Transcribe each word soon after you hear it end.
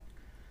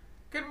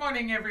good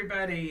morning,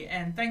 everybody,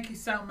 and thank you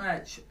so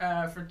much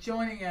for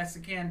joining us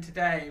again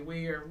today.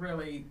 We are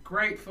really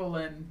grateful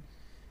and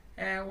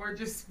we're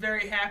just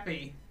very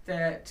happy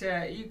that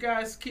you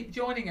guys keep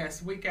joining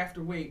us week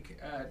after week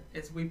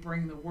as we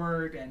bring the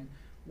word and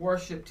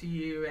worship to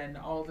you and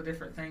all the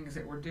different things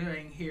that we're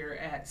doing here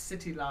at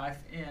City Life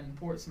in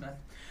Portsmouth.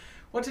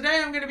 Well,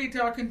 today I'm going to be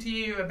talking to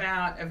you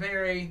about a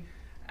very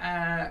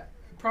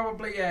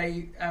probably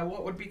a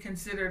what would be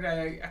considered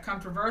a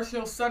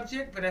controversial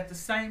subject, but at the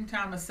same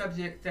time a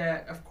subject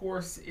that, of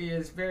course,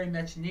 is very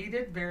much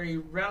needed, very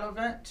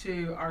relevant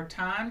to our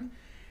time,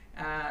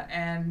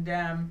 and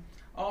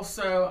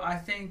also I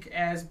think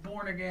as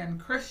born-again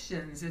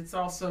Christians, it's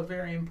also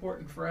very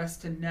important for us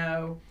to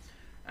know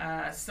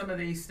some of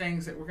these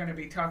things that we're going to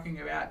be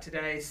talking about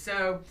today.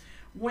 So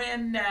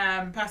when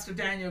Pastor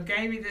Daniel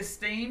gave me this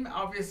theme,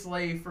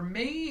 obviously for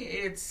me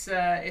it's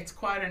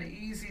quite an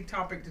easy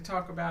topic to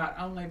talk about,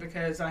 only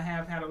because I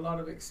have had a lot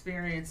of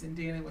experience in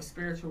dealing with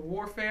spiritual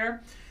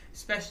warfare,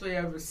 especially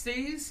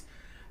overseas.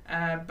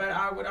 But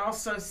I would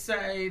also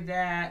say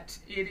that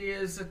it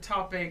is a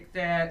topic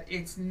that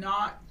it's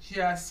not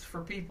just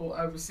for people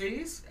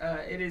overseas.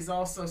 It is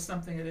also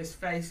something that is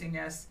facing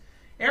us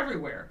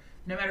everywhere,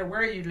 no matter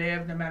where you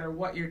live, no matter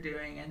what you're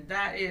doing. And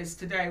that is,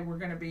 today we're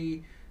going to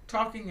be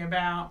talking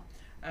about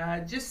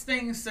just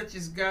things such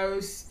as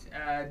ghosts,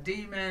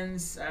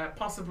 demons,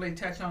 possibly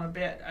touch on a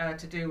bit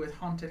to do with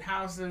haunted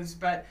houses.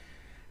 But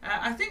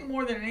I think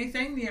more than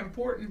anything, the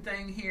important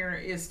thing here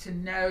is to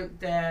note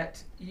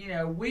that,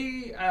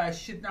 we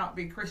should not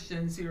be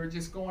Christians who are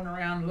just going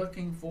around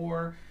looking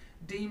for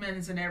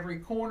demons in every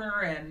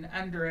corner and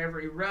under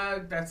every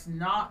rug. That's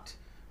not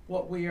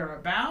what we are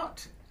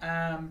about.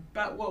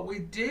 But what we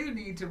do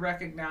need to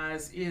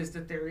recognize is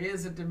that there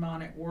is a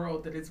demonic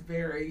world that is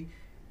very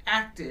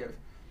active.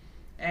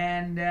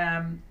 And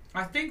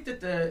I think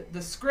that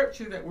the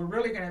scripture that we're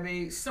really going to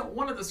be,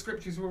 one of the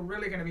scriptures we're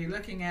really going to be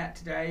looking at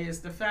today is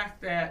the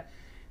fact that,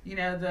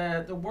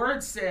 the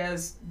word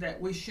says that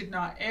we should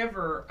not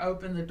ever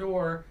open the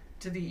door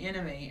to the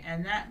enemy.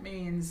 And that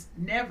means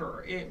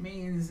never. It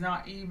means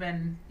not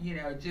even,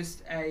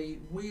 just a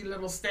wee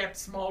little step,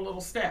 small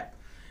little step.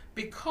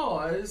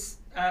 Because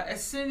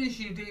as soon as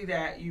you do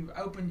that, you've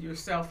opened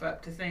yourself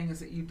up to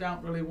things that you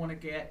don't really want to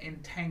get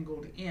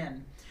entangled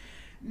in.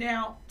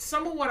 Now,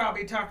 some of what I'll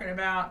be talking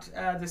about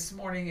this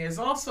morning is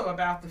also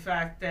about the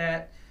fact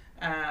that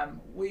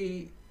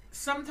we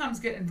sometimes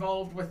get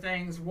involved with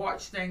things,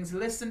 watch things,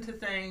 listen to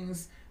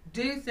things,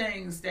 do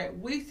things that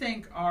we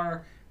think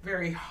are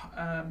very,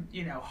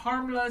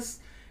 harmless,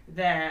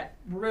 that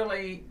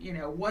really,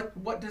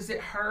 what does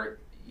it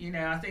hurt?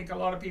 I think a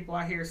lot of people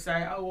I hear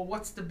say, oh, well,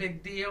 what's the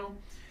big deal?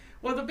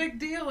 Well, the big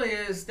deal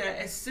is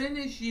that as soon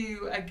as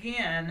you,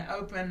 again,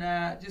 open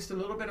just a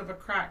little bit of a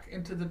crack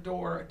into the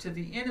door to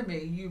the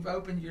enemy, you've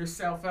opened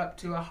yourself up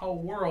to a whole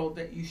world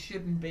that you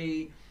shouldn't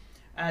be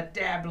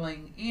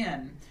dabbling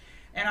in.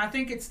 And I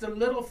think it's the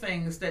little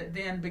things that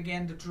then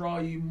begin to draw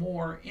you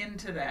more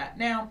into that.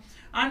 Now,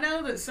 I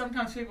know that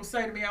sometimes people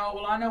say to me, oh,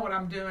 well, I know what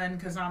I'm doing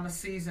because I'm a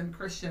seasoned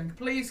Christian.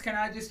 Please, can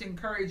I just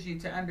encourage you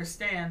to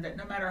understand that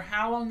no matter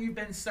how long you've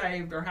been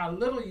saved or how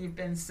little you've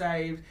been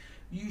saved,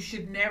 you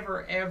should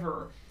never,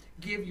 ever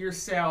give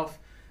yourself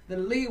the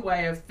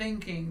leeway of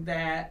thinking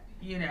that,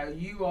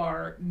 you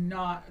are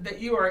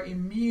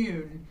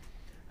immune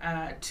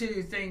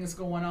to things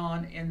going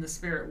on in the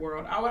spirit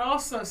world. I would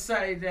also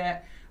say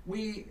that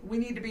we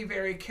need to be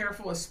very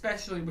careful,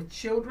 especially with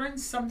children.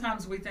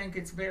 Sometimes we think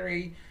it's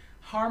very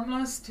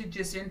harmless to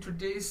just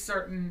introduce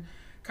certain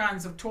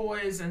kinds of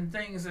toys and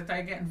things that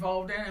they get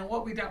involved in, and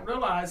what we don't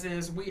realize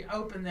is we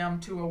open them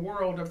to a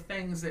world of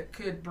things that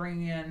could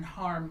bring in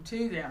harm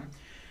to them.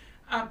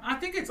 I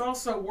think it's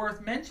also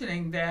worth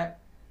mentioning that,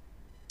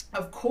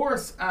 of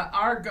course,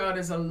 our God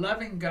is a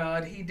loving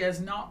God. He does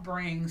not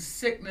bring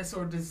sickness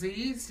or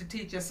disease to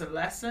teach us a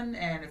lesson,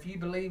 and if you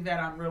believe that,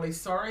 I'm really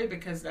sorry,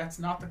 because that's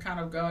not the kind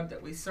of God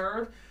that we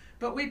serve.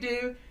 But we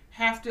do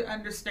have to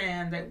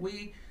understand that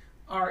we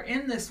are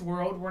in this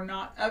world, we're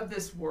not of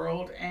this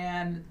world,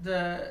 and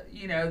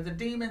the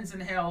demons in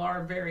hell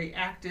are very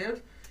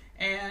active,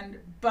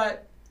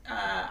 but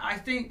I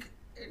think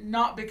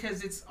not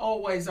because it's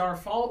always our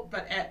fault,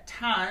 but at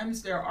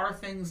times there are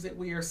things that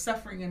we are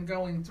suffering and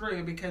going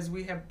through because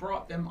we have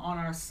brought them on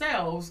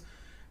ourselves,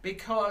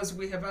 because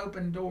we have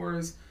opened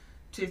doors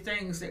to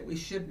things that we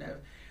shouldn't have.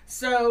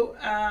 So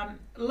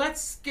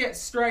let's get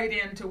straight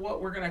into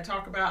what we're going to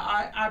talk about.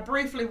 I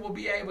briefly will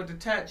be able to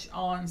touch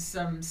on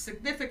some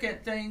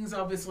significant things.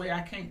 Obviously,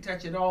 I can't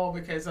touch it all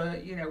because,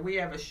 we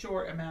have a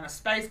short amount of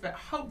space, but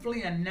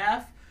hopefully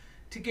enough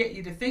to get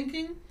you to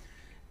thinking,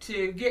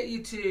 to get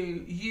you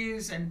to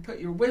use and put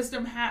your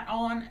wisdom hat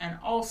on. And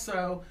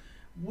also,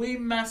 we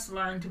must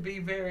learn to be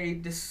very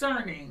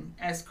discerning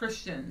as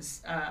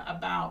Christians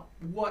about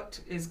what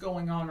is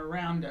going on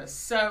around us.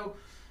 So,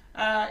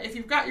 if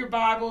you've got your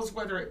Bibles,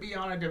 whether it be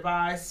on a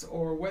device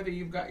or whether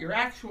you've got your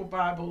actual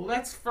Bible,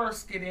 let's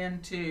first get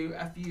into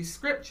a few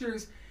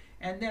scriptures,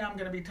 and then I'm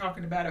going to be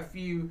talking about a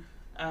few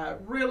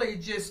really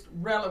just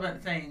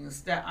relevant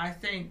things that I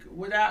think,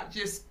 without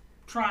just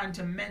trying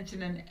to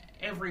mention in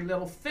every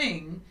little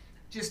thing,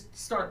 just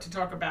start to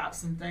talk about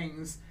some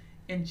things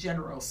in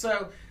general.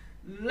 So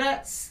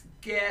let's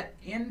get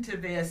into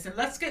this and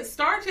let's get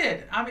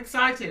started. I'm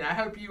excited. I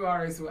hope you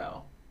are as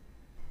well.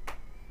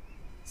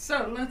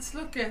 So let's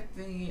look at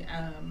the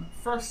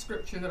first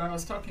scripture that I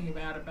was talking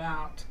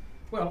about.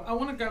 Well, I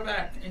want to go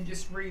back and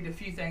just read a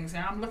few things.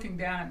 And I'm looking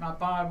down at my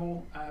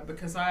Bible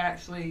because I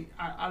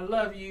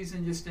love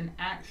using just an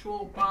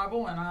actual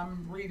Bible, and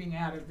I'm reading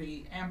out of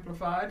the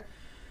Amplified.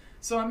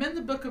 So I'm in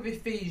the book of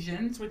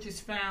Ephesians, which is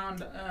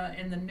found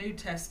in the New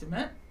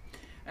Testament.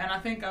 And I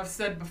think I've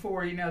said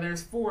before,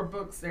 there's 4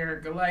 books there: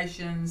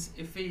 Galatians,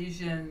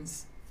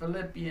 Ephesians,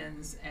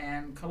 Philippians,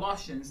 and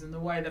Colossians. And the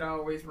way that I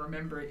always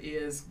remember it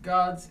is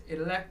God's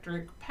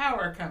Electric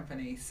Power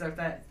Company. So if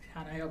that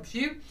kind of helps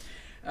you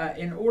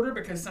in order,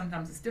 because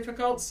sometimes it's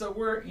difficult. So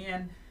we're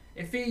in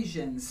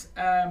Ephesians.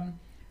 And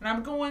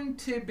I'm going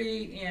to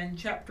be in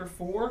chapter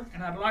 4,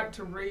 and I'd like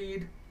to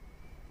read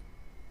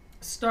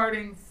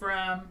starting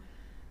from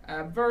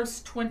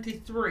verse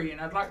 23,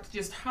 and I'd like to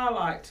just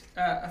highlight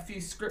a few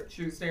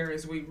scriptures there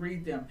as we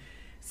read them.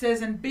 It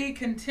says, "And be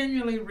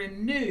continually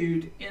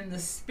renewed in the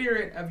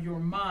spirit of your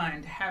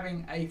mind,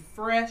 having a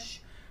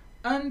fresh,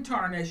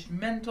 untarnished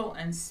mental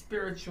and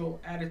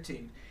spiritual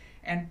attitude,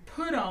 and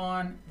put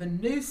on the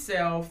new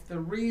self, the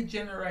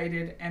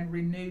regenerated and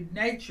renewed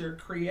nature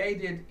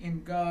created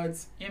in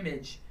God's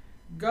image,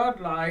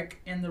 godlike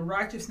in the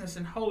righteousness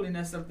and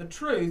holiness of the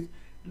truth,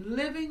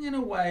 living in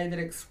a way that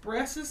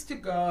expresses to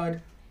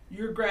God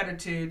your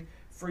gratitude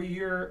for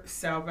your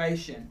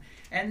salvation."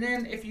 And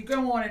then if you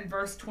go on in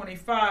verse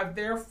 25,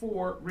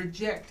 "Therefore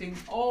rejecting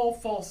all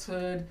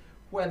falsehood,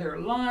 whether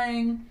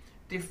lying,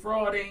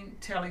 defrauding,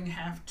 telling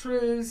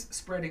half-truths,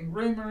 spreading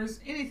rumors,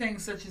 anything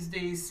such as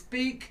these,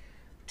 speak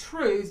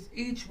truth,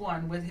 each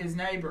one with his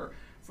neighbor.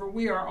 For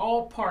we are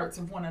all parts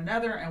of one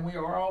another, and we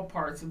are all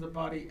parts of the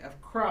body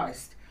of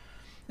Christ."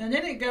 And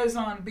then it goes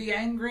on, "Be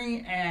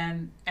angry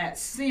and at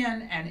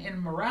sin and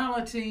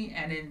immorality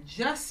and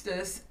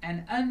injustice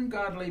and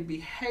ungodly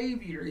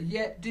behavior,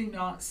 yet do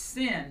not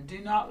sin. Do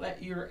not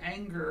let your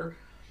anger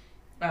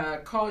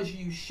cause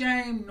you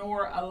shame,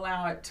 nor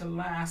allow it to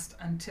last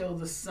until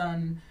the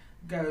sun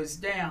goes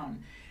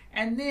down."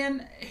 And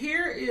then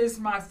here is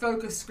my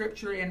focus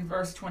scripture in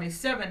verse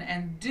 27,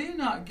 "And do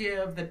not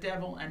give the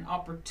devil an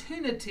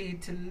opportunity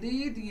to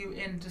lead you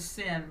into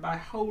sin by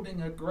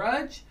holding a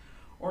grudge,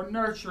 or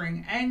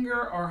nurturing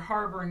anger, or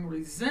harboring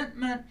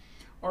resentment,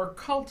 or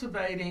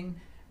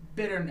cultivating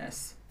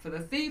bitterness. For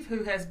the thief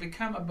who has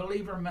become a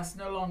believer must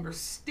no longer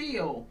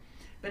steal,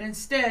 but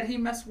instead he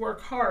must work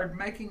hard,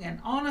 making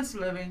an honest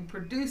living,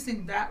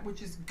 producing that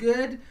which is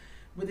good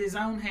with his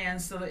own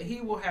hands, so that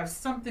he will have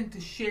something to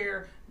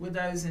share with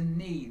those in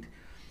need."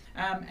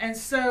 And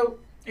so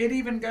it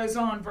even goes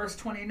on, verse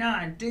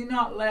 29, "Do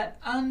not let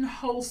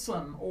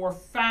unwholesome or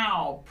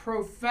foul,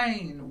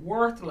 profane,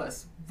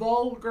 worthless,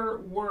 vulgar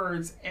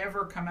words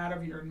ever come out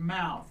of your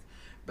mouth,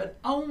 but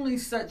only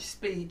such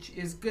speech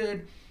is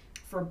good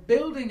for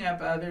building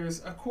up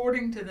others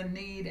according to the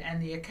need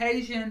and the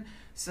occasion,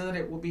 so that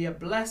it will be a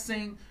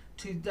blessing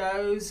to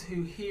those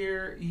who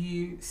hear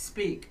you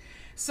speak."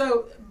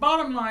 So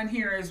bottom line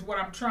here is what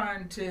I'm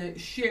trying to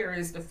share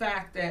is the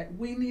fact that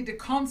we need to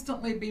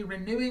constantly be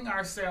renewing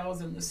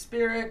ourselves in the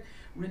spirit,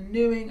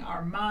 renewing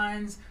our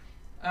minds,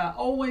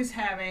 always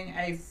having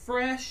a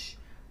fresh,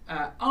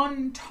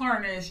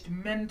 untarnished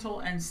mental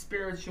and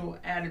spiritual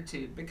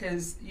attitude,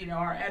 because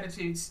our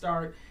attitudes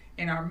start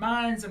in our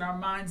minds, and our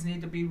minds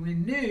need to be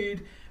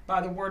renewed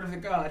by the word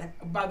of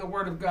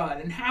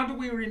God. And how do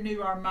we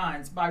renew our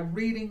minds? By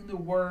reading the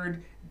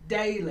word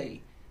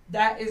daily.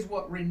 That is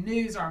what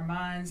renews our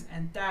minds,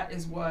 and that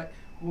is what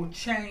will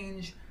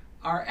change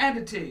our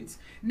attitudes.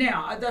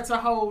 Now, that's a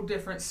whole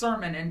different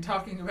sermon, and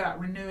talking about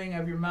renewing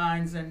of your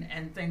minds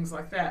and things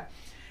like that.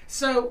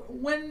 So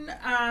when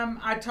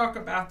I talk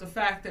about the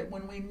fact that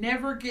when we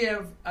never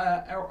give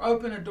or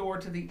open a door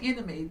to the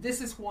enemy, this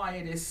is why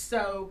it is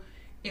so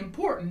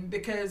important,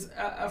 because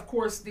of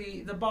course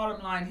the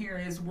bottom line here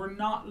is we're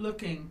not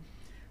looking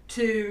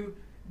to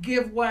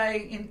give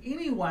way in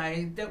any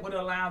way that would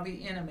allow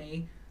the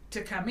enemy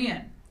to come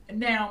in.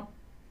 Now,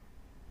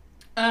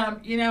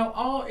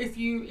 if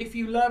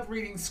you love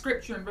reading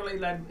scripture and really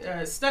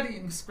love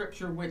studying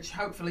scripture, which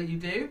hopefully you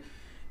do,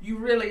 you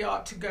really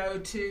ought to go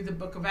to the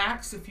book of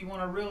Acts if you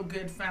want a real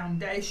good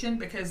foundation,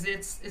 because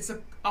it's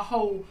a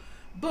whole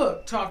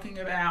book talking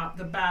about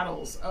the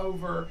battles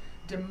over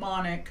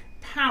demonic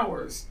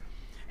powers,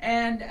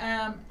 and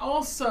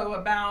also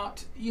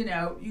about you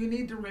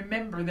need to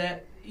remember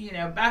that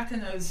back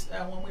in those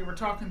when we were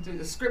talking through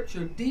the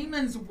scripture,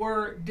 demons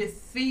were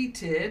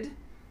defeated.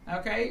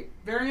 Okay,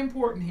 very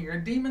important here.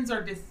 Demons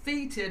are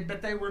defeated,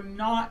 but they were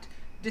not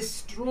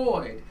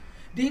destroyed.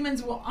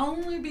 Demons will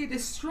only be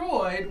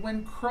destroyed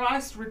when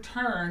Christ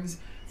returns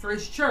for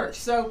his church.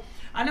 So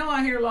I know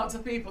I hear lots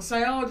of people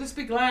say, "Oh, just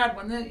be glad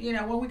when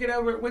we get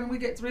over it, when we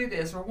get through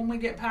this, or when we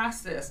get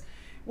past this."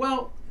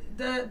 Well,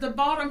 the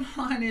bottom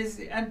line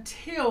is,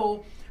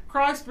 until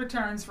Christ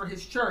returns for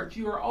his church,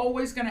 you are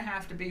always going to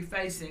have to be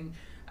facing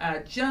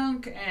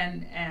junk,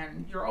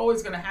 and you're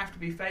always going to have to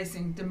be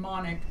facing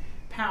demonic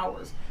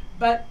powers.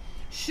 But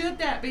should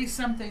that be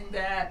something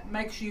that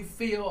makes you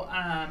feel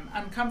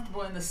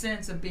uncomfortable in the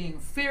sense of being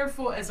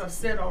fearful, as I've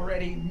said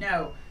already,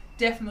 no,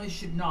 definitely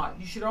should not.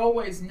 You should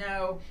always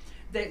know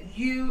that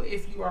you,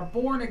 if you are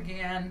born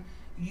again,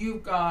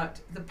 you've got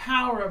the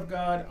power of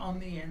God on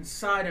the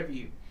inside of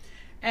you.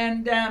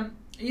 And,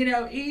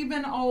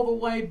 even all the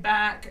way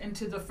back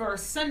into the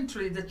first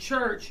century, the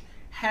church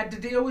had to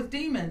deal with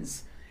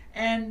demons.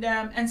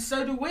 And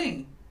so do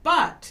we.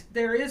 But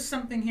there is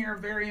something here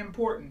very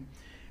important.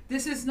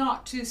 This is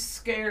not to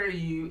scare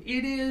you.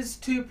 It is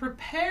to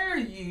prepare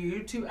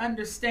you to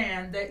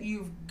understand that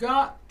you've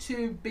got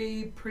to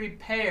be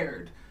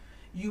prepared.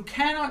 You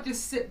cannot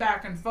just sit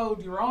back and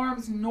fold your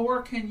arms,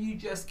 nor can you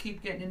just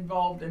keep getting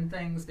involved in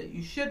things that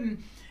you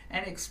shouldn't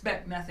and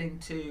expect nothing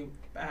to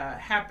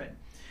happen.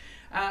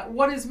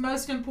 What is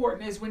most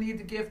important is we need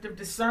the gift of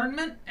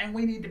discernment, and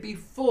we need to be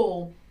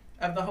full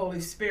of the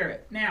Holy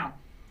Spirit. Now,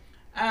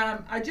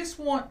 I just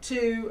want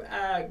to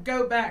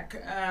go back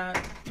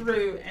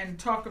through and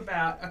talk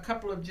about a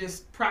couple of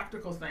just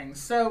practical things.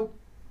 So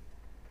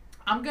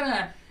I'm going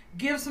to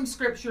give some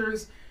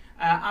scriptures.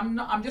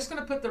 I'm just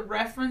going to put the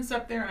reference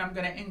up there, and I'm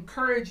going to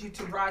encourage you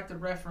to write the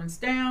reference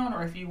down,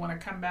 or if you want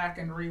to come back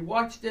and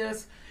rewatch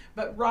this,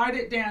 but write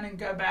it down and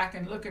go back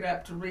and look it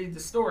up to read the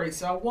story.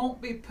 So I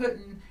won't be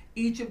putting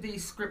each of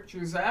these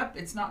scriptures up.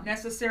 It's not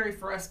necessary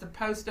for us to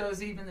post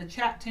those. Even the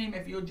chat team,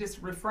 if you'll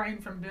just refrain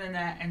from doing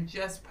that and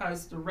just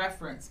post the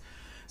reference.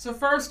 So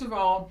first of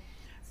all,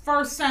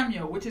 1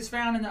 Samuel, which is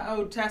found in the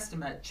Old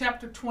Testament,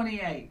 chapter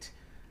 28,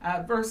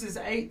 verses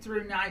 8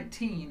 through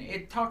 19.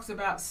 It talks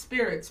about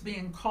spirits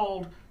being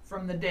called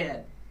from the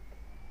dead.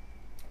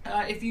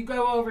 If you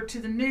go over to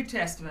the New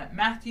Testament,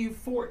 Matthew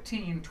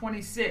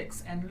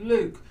 14:26 and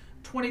Luke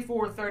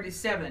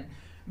 24:37,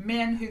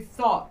 men who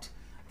thought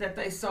that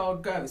they saw a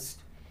ghost.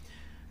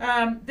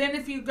 Then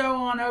if you go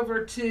on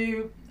over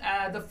to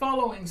the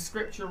following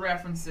scripture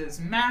references,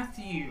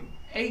 Matthew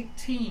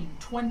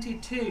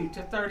 18:22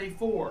 to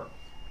 34,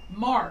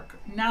 Mark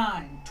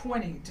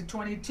 9:20 to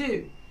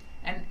 22,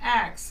 and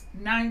Acts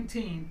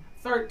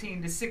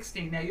 19:13 to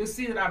 16. Now you'll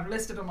see that I've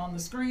listed them on the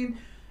screen.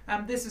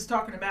 This is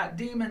talking about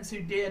demons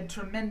who did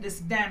tremendous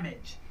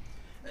damage.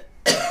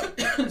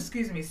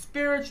 Excuse me,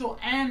 spiritual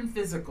and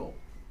physical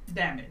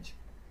damage.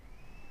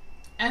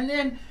 And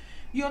then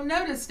you'll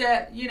notice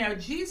that,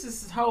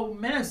 Jesus' whole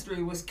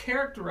ministry was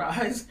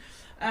characterized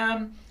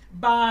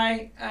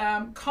by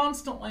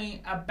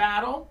constantly a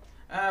battle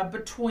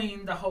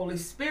between the Holy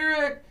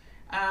Spirit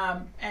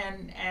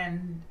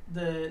and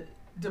the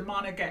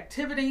demonic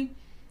activity.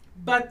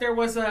 But there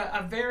was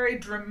a very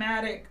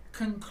dramatic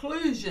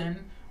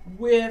conclusion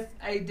with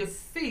a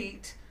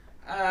defeat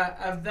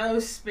of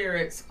those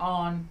spirits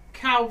on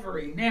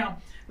Calvary. Now,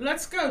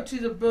 let's go to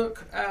the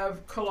book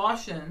of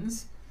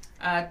Colossians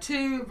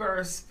 2,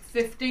 verse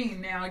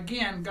 15. Now,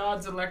 again,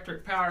 God's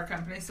Electric Power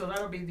Company, so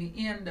that'll be the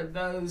end of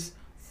those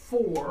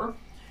four.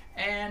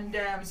 And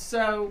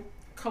so,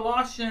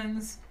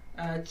 Colossians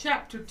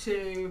chapter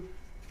 2,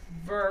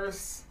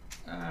 verse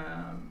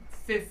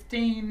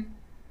 15.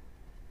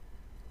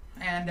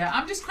 And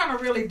I'm just kind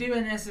of really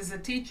doing this as a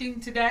teaching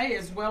today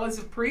as well as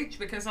a preach,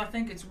 because I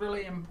think it's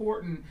really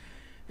important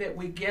that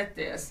we get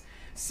this.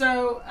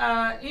 So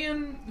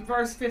in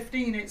verse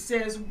 15 it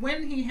says,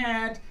 when he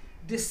had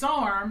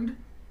disarmed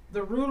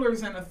the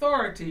rulers and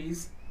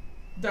authorities,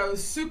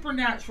 those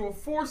supernatural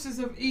forces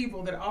of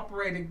evil that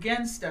operate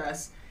against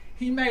us,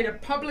 he made a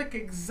public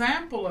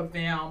example of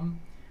them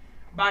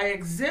by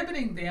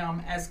exhibiting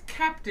them as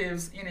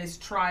captives in his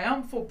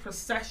triumphal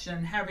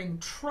procession, having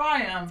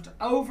triumphed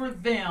over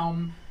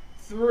them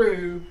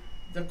through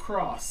the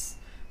cross.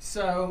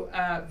 So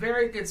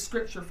very good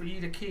scripture for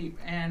you to keep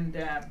and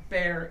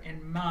bear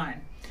in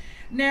mind.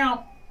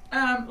 Now,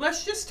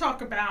 let's just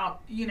talk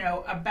about,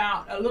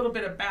 about a little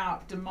bit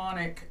about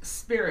demonic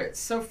spirits.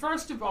 So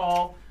first of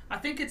all, I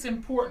think it's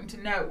important to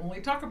note when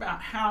we talk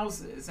about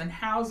houses and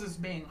houses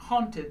being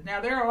haunted, now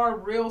there are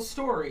real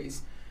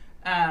stories,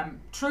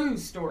 true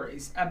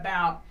stories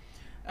about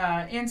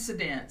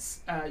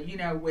incidents,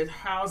 with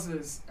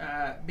houses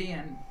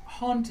being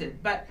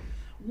haunted. But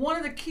one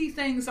of the key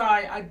things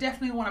I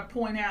definitely want to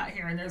point out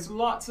here, and there's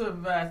lots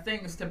of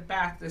things to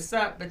back this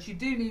up, but you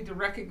do need to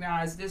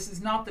recognize this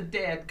is not the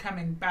dead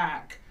coming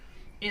back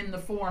in the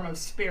form of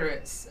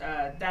spirits.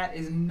 That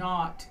is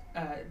not,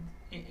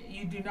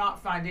 you do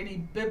not find any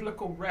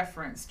biblical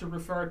reference to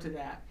refer to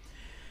that.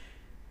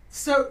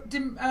 So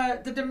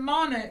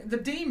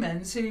the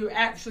demons who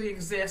actually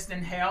exist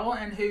in hell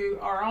and who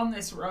are on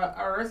this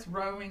earth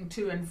roaming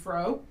to and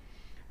fro,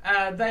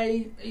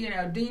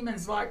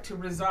 demons like to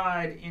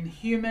reside in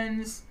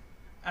humans,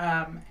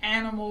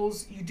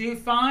 animals. You do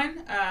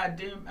find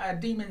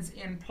demons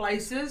in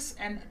places,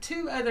 and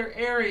two other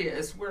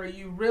areas where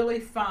you really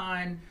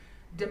find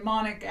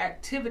demonic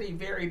activity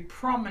very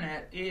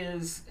prominent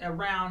is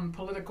around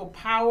political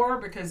power,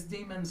 because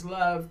demons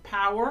love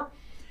power,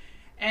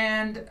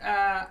 and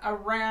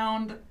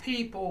around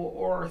people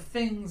or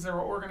things or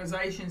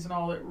organizations and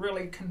all that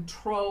really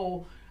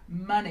control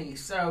money.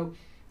 So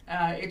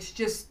it's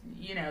just,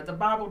 the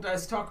Bible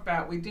does talk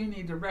about, we do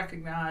need to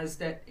recognize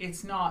that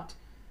it's not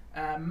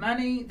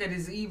money that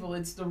is evil,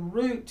 it's the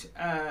root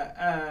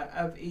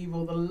of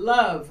evil, the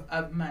love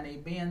of money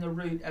being the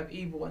root of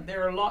evil. And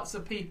there are lots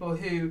of people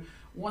who,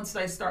 once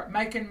they start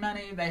making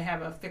money, they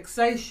have a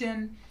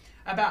fixation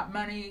about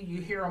money.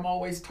 You hear them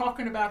always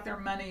talking about their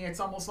money. It's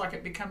almost like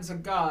it becomes a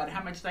god,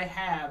 how much they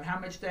have, how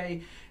much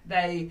they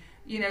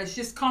it's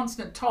just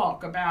constant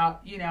talk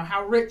about,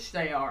 how rich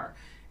they are.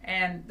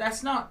 And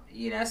that's not,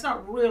 it's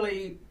not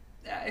really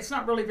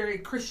very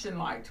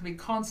Christian-like to be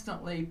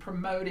constantly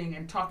promoting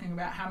and talking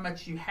about how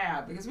much you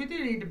have, because we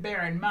do need to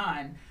bear in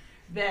mind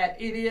that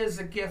it is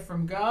a gift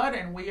from God,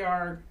 and we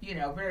are,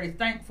 very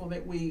thankful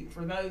that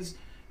for those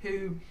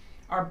who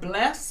are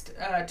blessed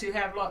to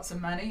have lots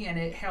of money, and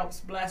it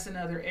helps bless in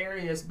other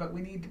areas, but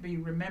we need to be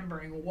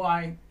remembering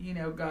why,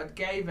 God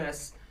gave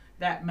us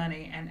that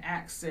money and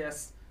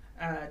access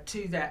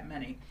to that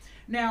money.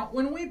 Now,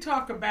 when we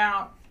talk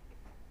about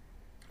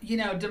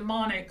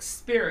demonic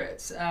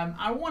spirits,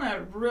 I want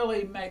to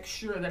really make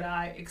sure that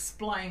I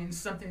explain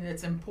something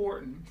that's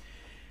important.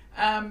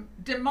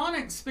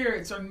 Demonic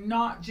spirits are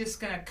not just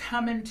going to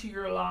come into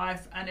your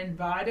life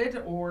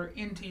uninvited or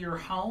into your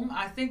home.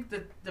 I think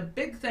that the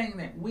big thing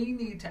that we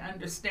need to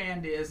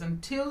understand is,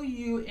 until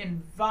you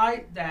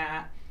invite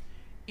that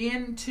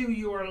into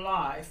your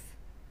life,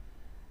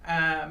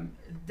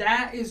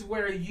 that is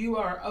where you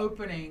are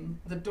opening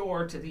the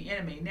door to the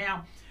enemy.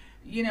 Now,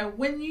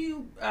 when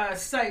you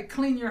say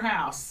clean your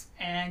house,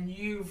 and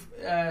you've,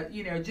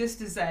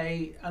 just as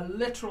a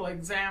literal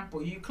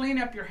example, you clean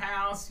up your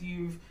house,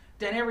 you've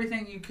done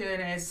everything you could,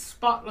 and it's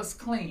spotless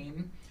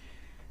clean,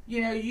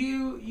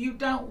 you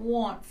don't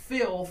want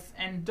filth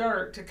and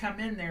dirt to come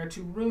in there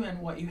to ruin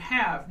what you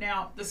have.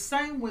 Now, the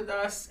same with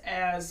us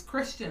as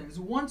Christians.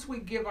 Once we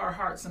give our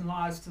hearts and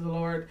lives to the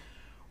Lord,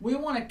 we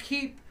want to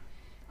keep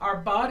our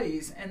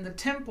bodies and the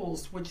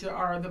temples, which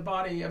are the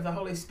body of the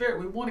Holy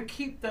Spirit, we want to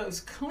keep those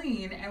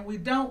clean, and we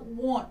don't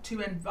want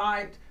to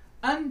invite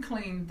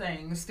unclean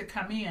things to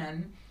come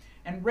in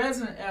and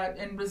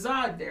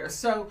reside there.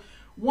 So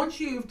once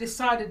you've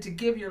decided to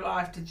give your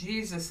life to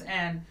Jesus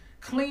and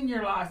clean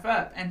your life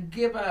up and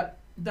give up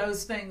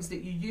those things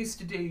that you used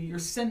to do, your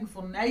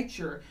sinful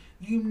nature,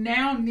 you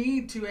now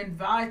need to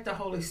invite the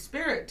Holy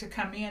Spirit to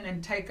come in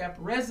and take up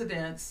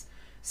residence,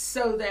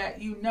 so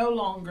that you no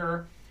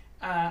longer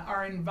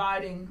are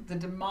inviting the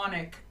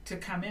demonic to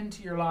come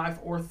into your life,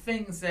 or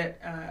things that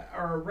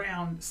are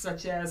around,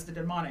 such as the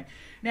demonic.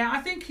 Now,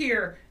 I think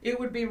here it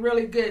would be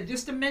really good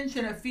just to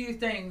mention a few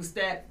things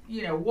that,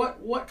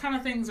 what kind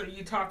of things are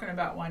you talking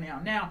about right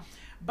now? Now,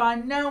 by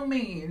no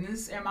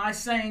means am I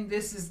saying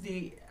this is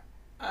the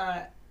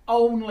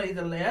only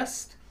the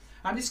list.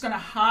 I'm just going to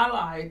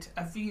highlight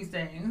a few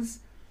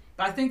things.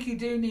 But I think you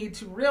do need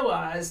to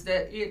realize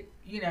that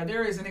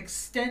there is an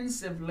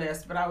extensive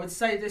list, but I would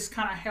say this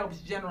kind of helps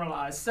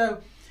generalize.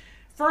 So,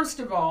 first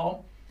of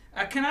all,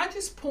 can I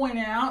just point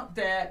out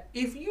that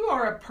if you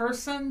are a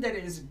person that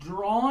is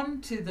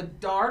drawn to the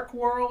dark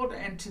world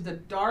and to the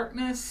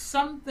darkness,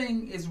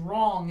 something is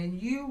wrong,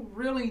 and you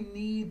really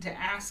need to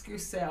ask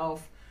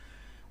yourself,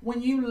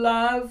 when you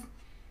love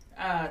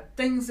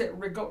things that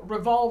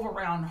revolve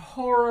around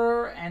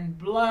horror and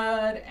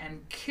blood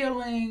and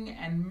killing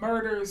and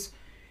murders,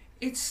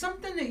 it's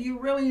something that you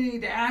really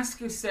need to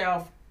ask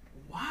yourself,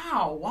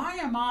 wow, why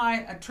am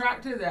I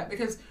attracted to that?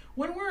 Because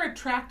when we're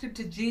attracted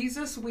to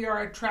Jesus, we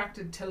are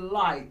attracted to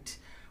light.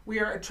 We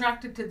are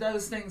attracted to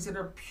those things that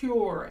are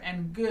pure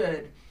and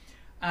good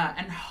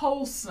and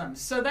wholesome.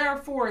 So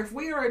therefore, if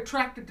we are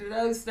attracted to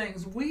those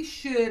things, we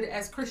should,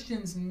 as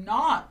Christians,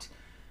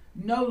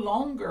 no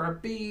longer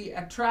be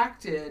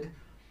attracted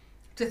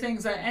to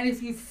things that, and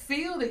if you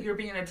feel that you're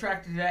being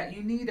attracted to that,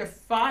 you need to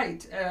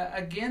fight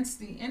against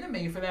the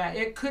enemy for that.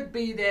 It could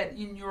be that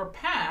in your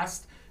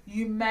past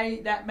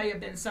that may have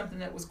been something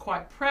that was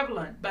quite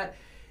prevalent, but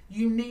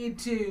you need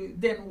to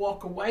then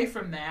walk away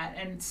from that.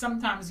 And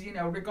sometimes,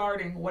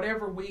 regarding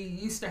whatever we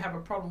used to have a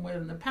problem with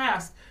in the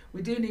past,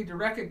 we do need to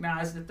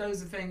recognize that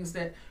those are things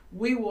that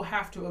we will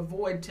have to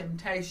avoid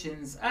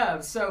temptations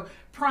of. So,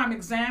 prime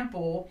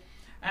example,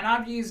 and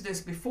I've used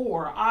this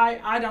before,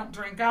 I don't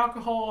drink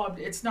alcohol.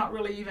 It's not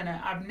really even,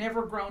 I've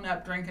never grown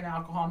up drinking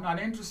alcohol. I'm not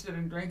interested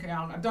in drinking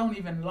alcohol. I don't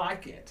even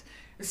like it.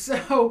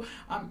 So,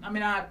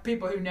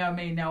 people who know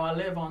me know I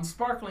live on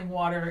sparkling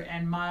water,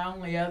 and my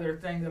only other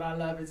thing that I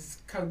love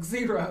is Coke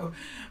Zero.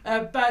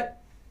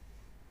 But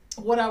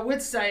what I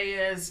would say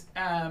is,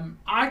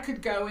 I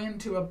could go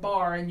into a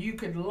bar and you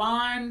could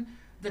line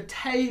the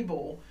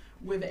table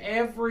with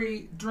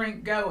every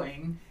drink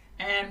going,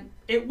 and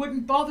it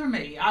wouldn't bother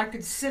me. I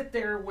could sit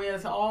there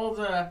with all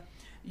the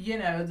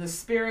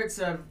spirits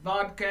of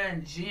vodka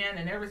and gin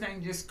and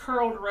everything just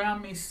curled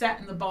around me, sat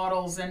in the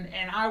bottles, and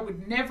I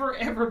would never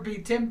ever be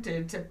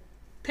tempted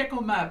pick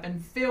them up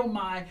and fill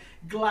my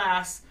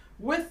glass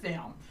with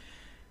them.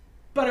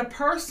 But a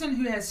person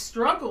who has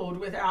struggled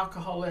with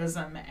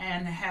alcoholism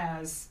and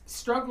has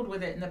struggled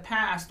with it in the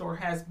past or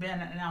has been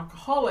an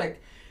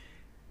alcoholic,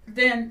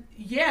 then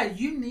yeah,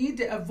 you need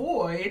to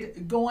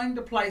avoid going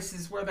to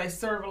places where they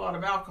serve a lot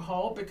of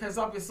alcohol, because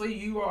obviously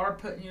you are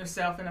putting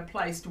yourself in a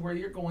place to where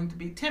you're going to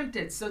be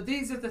tempted. So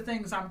these are the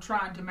things I'm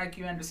trying to make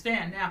you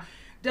understand. Now,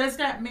 does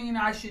that mean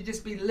I should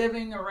just be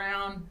living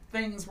around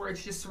things where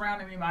it's just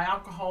surrounding me by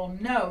alcohol?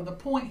 No, the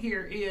point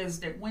here is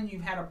that when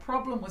you've had a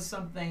problem with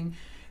something,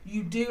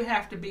 you do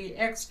have to be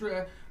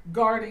extra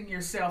guarding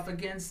yourself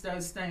against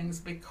those things,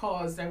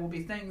 because there will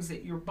be things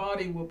that your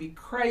body will be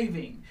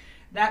craving.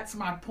 That's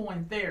my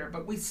point there.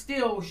 But we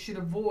still should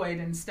avoid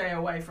and stay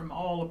away from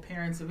all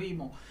appearance of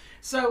evil.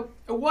 So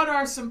what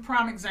are some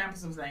prime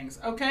examples of things?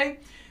 Okay,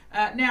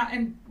 now,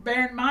 and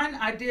bear in mind,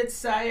 I did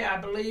say, I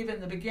believe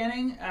in the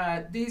beginning,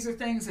 these are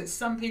things that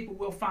some people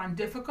will find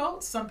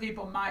difficult. Some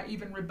people might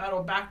even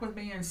rebuttal back with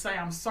me and say,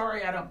 I'm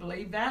sorry, I don't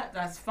believe that.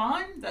 That's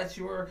fine. That's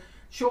your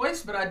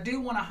choice. But I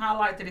do want to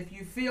highlight that if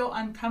you feel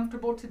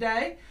uncomfortable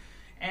today,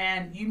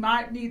 and you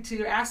might need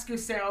to ask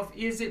yourself,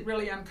 is it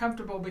really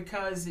uncomfortable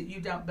because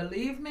you don't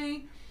believe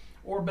me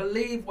or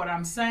believe what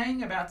I'm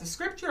saying about the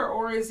scripture,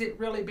 or is it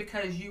really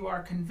because you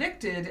are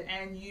convicted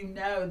and you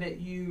know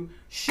that you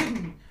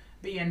shouldn't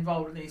be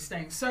involved in these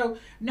things? So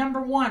number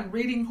one,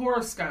 reading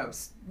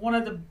horoscopes. One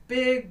of the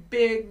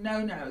big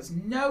no-nos.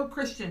 No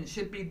Christian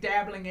should be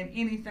dabbling in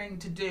anything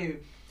to do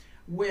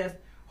with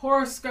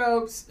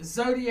horoscopes,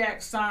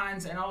 zodiac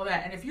signs, and all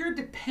that. And if you're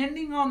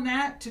depending on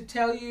that to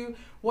tell you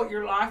what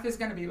your life is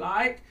going to be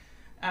like,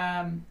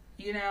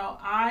 you know,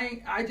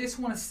 I just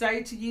want to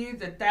say to you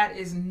that that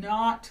is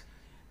not,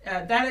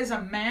 that is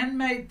a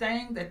man-made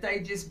thing that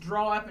they just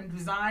draw up and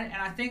design. And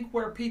I think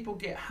where people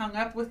get hung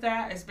up with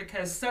that is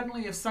because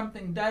suddenly if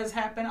something does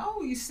happen,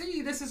 oh, you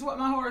see, this is what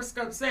my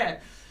horoscope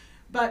said.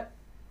 But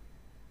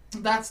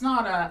that's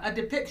not a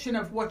depiction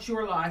of what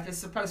your life is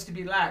supposed to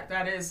be like.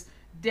 That is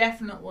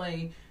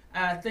definitely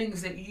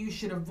things that you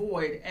should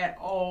avoid at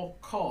all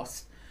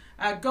costs.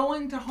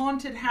 Going to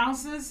haunted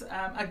houses,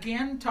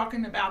 again,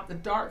 talking about the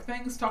dark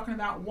things, talking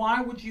about why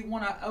would you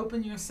want to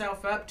open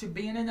yourself up to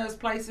being in those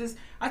places.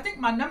 I think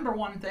my number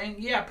one thing,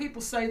 yeah,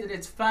 people say that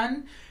it's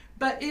fun,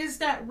 but is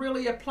that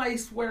really a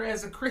place where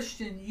as a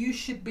Christian you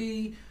should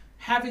be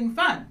having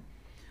fun?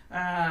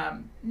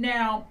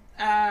 Now,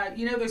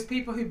 you know, there's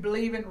people who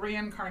believe in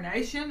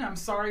reincarnation. I'm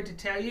sorry to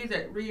tell you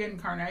that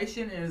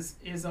reincarnation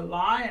is a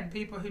lie, and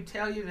people who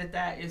tell you that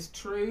that is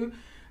true,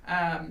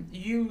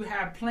 you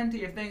have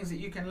plenty of things that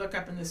you can look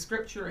up in the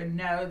scripture and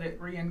know that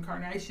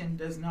reincarnation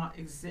does not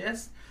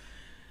exist.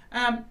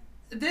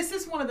 This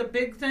is one of the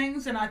big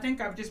things, and I think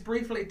I've just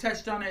briefly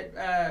touched on it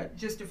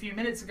just a few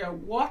minutes ago.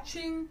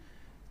 Watching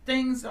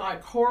things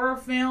like horror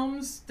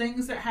films,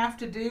 things that have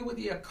to do with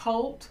the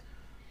occult.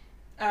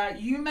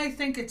 You may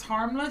think it's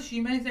harmless.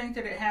 You may think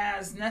that it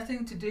has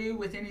nothing to do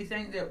with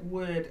anything that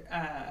would,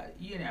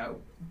 you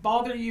know,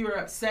 bother you or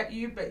upset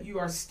you, but you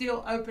are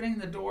still opening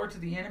the door to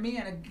the enemy.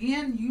 And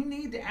again, you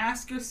need to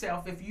ask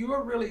yourself, if you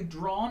are really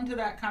drawn to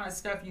that kind of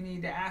stuff, you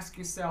need to ask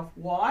yourself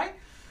why.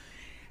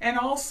 And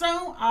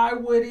also, I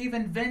would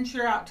even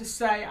venture out to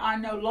say, I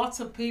know lots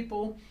of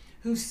people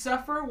who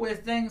suffer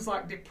with things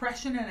like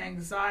depression and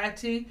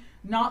anxiety.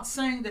 Not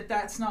saying that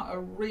that's not a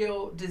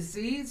real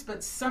disease,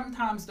 but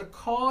sometimes the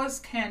cause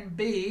can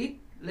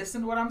be,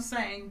 listen to what I'm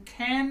saying,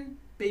 can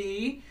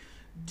be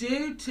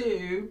due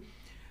to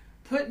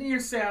putting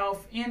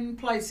yourself in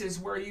places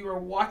where you are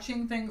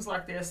watching things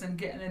like this and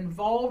getting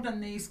involved in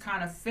these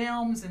kind of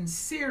films and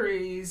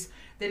series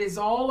that is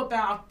all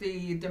about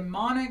the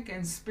demonic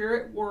and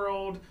spirit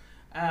world,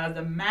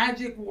 the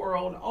magic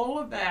world. All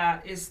of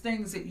that is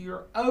things that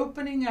you're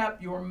opening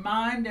up your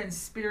mind and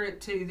spirit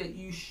to that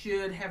you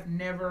should have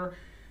never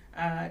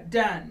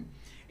done.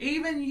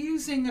 Even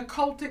using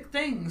occultic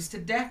things to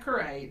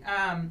decorate.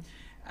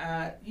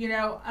 You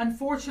know,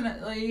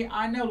 unfortunately,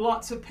 I know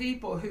lots of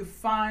people who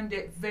find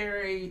it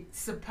very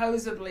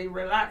supposedly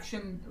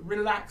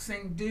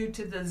relaxing due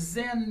to the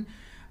Zen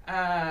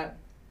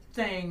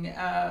thing,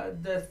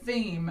 the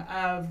theme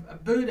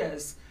of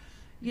Buddhas.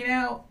 You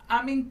know,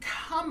 I mean,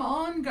 come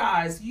on,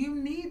 guys. You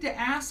need to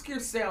ask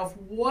yourself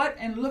what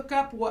and look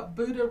up what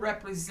Buddha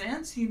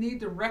represents. You need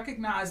to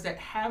recognize that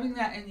having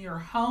that in your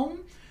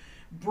home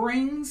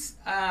brings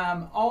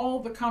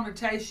all the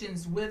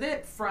connotations with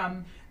it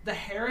from the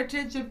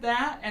heritage of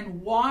that,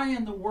 and why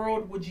in the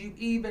world would you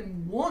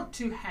even want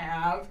to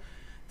have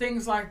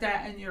things like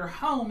that in your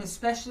home,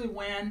 especially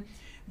when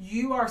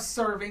you are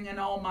serving an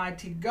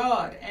almighty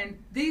God.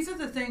 And these are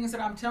the things that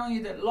I'm telling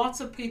you that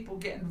lots of people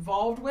get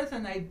involved with,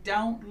 and they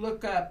don't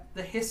look up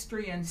the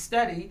history and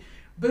study.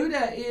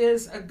 Buddha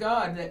is a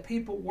god that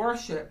people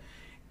worship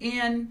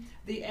in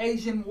the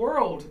Asian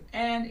world,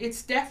 and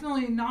it's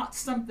definitely not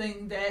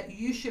something that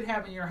you should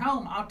have in your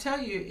home. I'll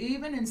tell you,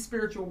 even in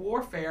spiritual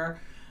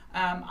warfare,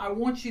 I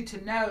want you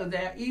to know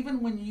that even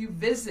when you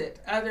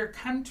visit other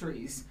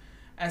countries,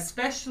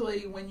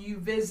 especially when you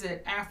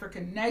visit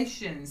African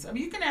nations. I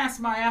mean, you can ask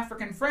my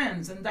African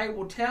friends and they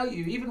will tell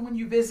you, even when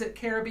you visit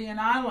Caribbean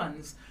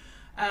islands,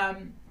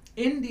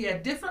 India,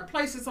 different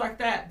places like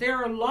that, there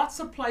are lots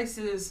of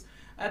places.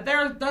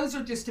 Those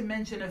are just to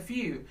mention a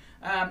few.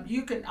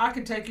 I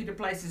can take you to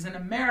places in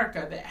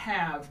America that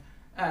have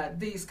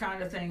these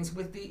kind of things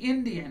with the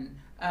Indian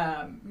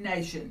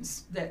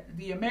nations, that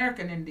the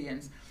American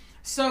Indians.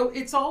 So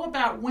it's all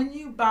about when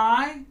you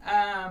buy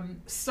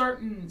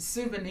certain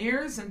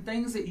souvenirs and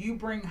things that you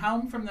bring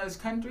home from those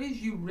countries,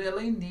 you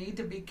really need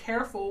to be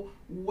careful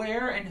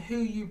where and who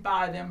you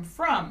buy them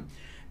from,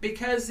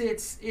 because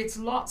it's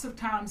lots of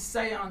times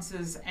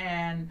seances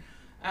and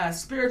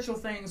spiritual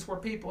things where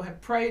people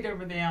have prayed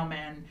over them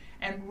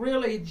and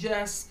really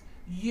just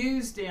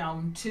used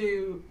them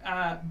to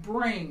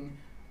bring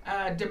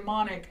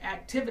demonic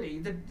activity.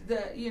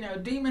 The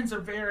demons are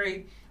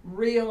very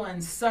real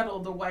and subtle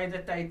the way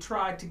that they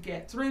try to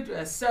get through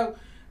to us. So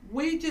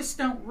we just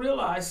don't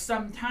realize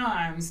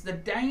sometimes the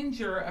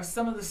danger of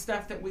some of the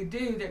stuff that we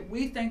do that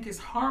we think is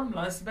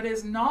harmless, but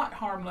is not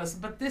harmless.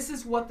 But this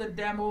is what the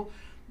devil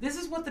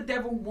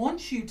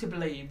wants you to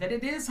believe, that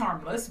it is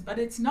harmless, but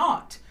it's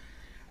not.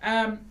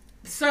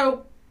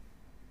 So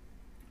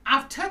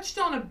I've touched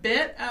on a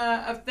bit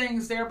of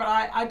things there, but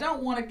I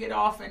don't want to get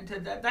off into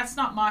that. That's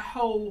not my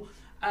whole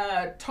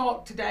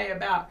talk today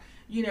about,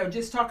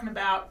 just talking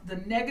about the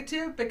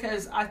negative,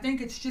 because I think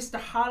it's just to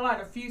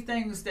highlight a few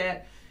things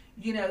that,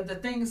 the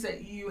things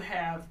that you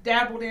have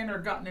dabbled in or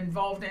gotten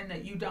involved in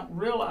that you don't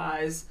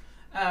realize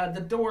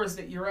the doors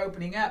that you're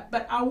opening up.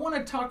 But I want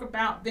to talk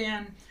about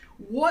then,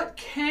 what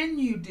can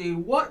you do?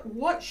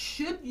 What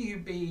should you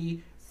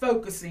be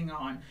focusing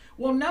on?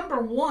 Well,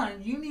 number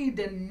one, you need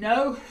to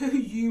know who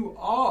you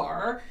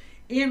are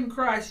in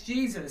Christ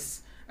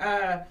Jesus.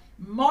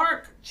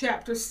 Mark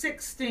chapter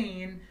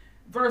 16,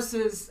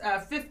 verses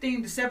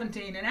 15 to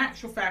 17. In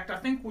actual fact, I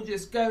think we'll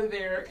just go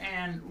there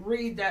and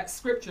read that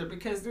scripture,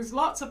 because there's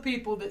lots of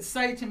people that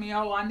say to me,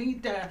 I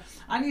need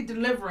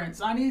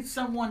deliverance. I need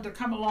someone to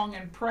come along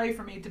and pray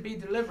for me to be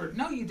delivered.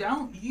 No, you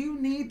don't. You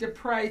need to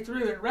pray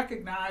through and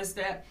recognize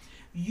that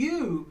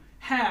you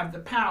have the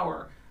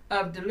power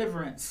of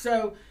deliverance.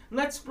 So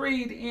let's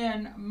read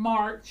in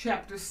Mark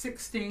chapter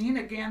 16.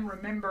 Again,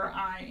 remember,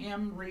 I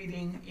am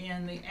reading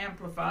in the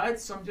Amplified,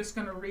 so I'm just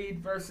going to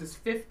read verses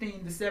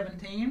 15 to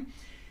 17.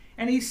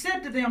 And he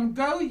said to them,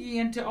 "Go ye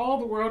into all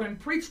the world and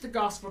preach the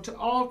gospel to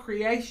all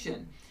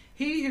creation.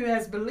 He who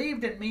has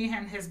believed in me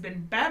and has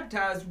been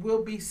baptized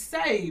will be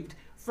saved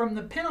from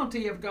the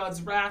penalty of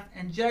God's wrath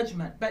and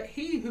judgment. But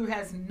he who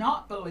has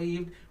not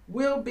believed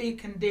will be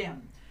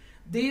condemned.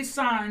 These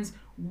signs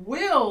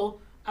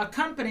will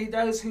accompany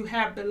those who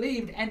have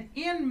believed, and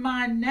in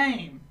my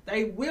name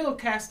they will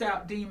cast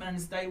out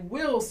demons, they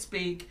will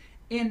speak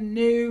in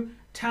new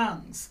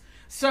tongues."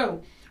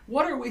 So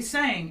what are we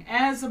saying?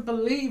 As a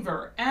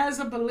believer,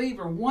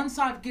 once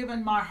I've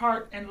given my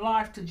heart and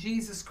life to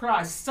Jesus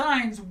Christ,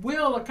 signs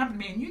will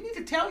accompany me. And you need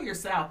to tell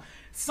yourself,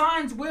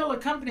 signs will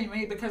accompany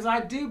me, because I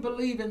do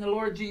believe in the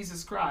Lord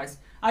Jesus Christ.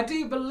 I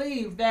do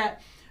believe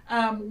that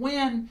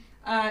when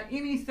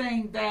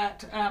anything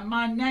that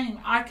my name,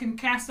 I can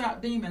cast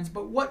out demons.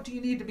 But what do you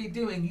need to be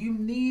doing? You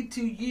need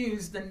to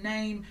use the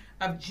name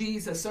of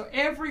Jesus. So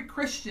every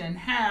Christian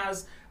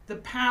has the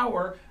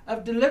power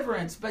of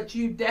deliverance, but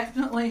you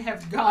definitely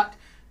have got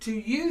to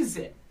use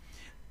it.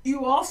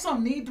 You also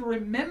need to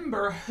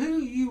remember who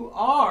you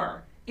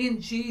are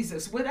in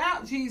Jesus.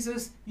 Without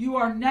Jesus, you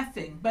are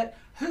nothing. But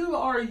who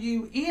are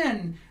you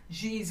in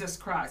Jesus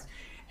Christ?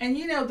 And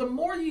the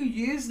more you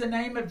use the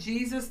name of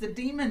Jesus, the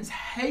demons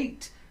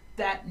hate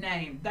that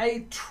name.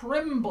 They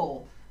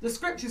tremble. The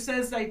scripture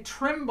says they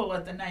tremble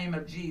at the name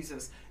of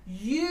Jesus.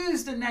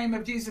 Use the name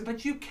of Jesus,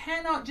 but you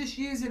cannot just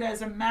use it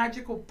as a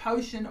magical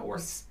potion or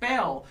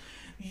spell.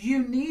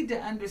 You need to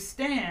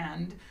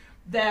understand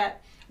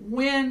that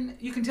when,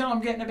 you can tell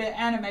I'm getting a bit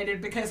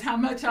animated because how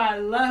much I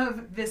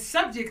love this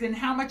subject and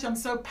how much I'm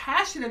so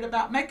passionate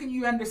about making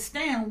you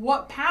understand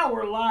what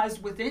power lies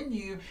within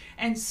you,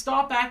 and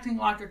stop acting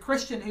like a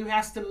Christian who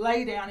has to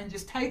lay down and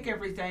just take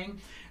everything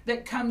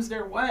that comes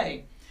their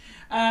way.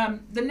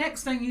 The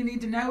next thing you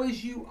need to know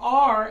is you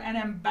are an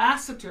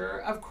ambassador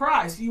of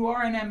Christ. You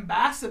are an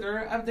ambassador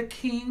of the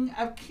King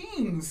of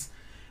Kings.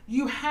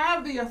 You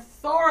have the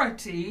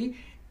authority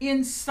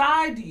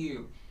inside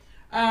you.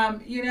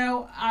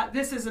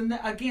 This is,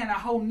 again, a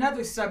whole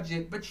nother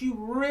subject, but you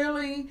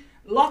really,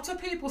 lots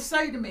of people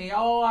say to me,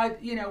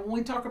 when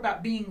we talk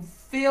about being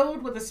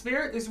filled with the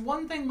Spirit, there's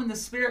one thing when the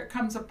Spirit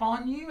comes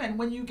upon you, and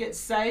when you get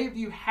saved,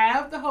 you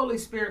have the Holy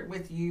Spirit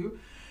with you,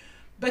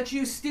 but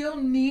you still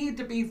need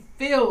to be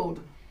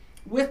filled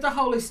with the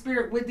Holy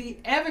Spirit with the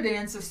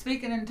evidence of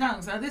speaking in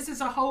tongues. Now, this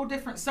is a whole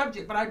different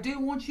subject, but I do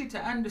want you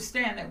to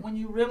understand that when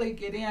you really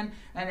get in,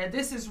 and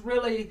this is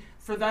really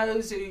for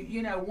those who,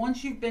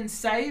 once you've been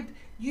saved,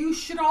 you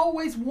should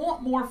always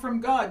want more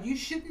from God. You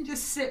shouldn't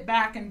just sit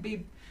back and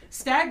be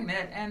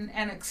stagnant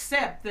and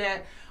accept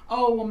that,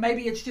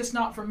 maybe it's just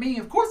not for me.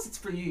 Of course it's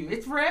for you.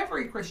 It's for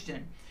every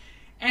Christian.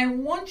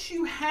 And once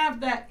you have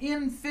that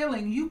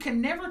infilling, you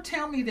can never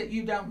tell me that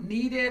you don't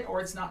need it,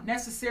 or it's not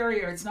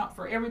necessary, or it's not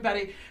for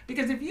everybody.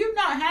 Because if you've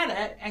not had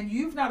it and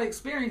you've not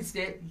experienced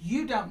it,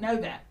 you don't know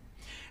that.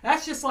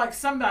 That's just like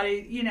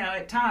somebody,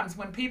 at times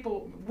when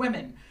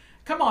women,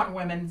 come on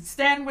women,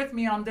 stand with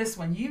me on this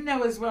one. You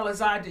know as well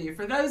as I do.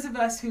 For those of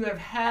us who have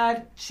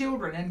had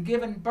children and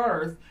given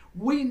birth,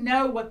 we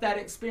know what that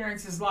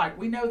experience is like.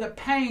 We know the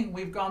pain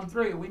we've gone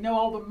through. We know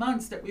all the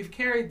months that we've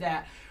carried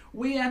that.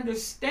 We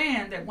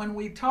understand that when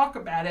we talk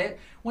about it,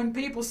 when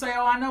people say,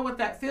 oh, I know what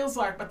that feels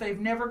like, but they've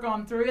never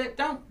gone through it,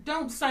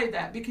 don't say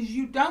that, because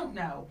you don't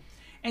know.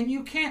 And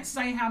you can't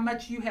say how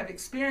much you have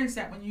experienced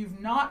that when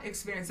you've not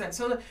experienced that.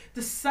 So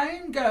the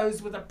same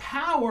goes with the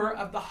power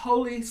of the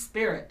Holy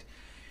Spirit.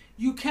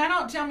 You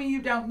cannot tell me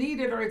you don't need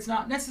it, or it's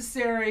not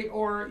necessary,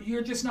 or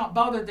you're just not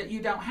bothered that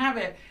you don't have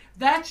it.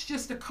 That's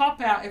just a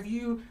cop-out of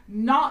you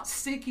not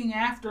seeking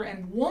after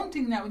and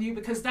wanting that with you,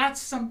 because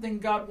that's something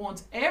God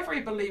wants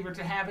every believer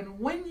to have. And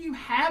when you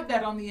have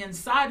that on the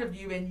inside of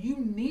you and you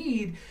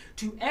need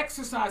to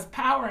exercise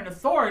power and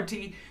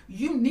authority,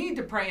 you need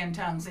to pray in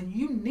tongues, and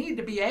you need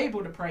to be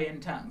able to pray in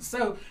tongues.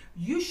 So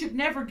you should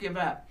never give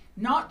up,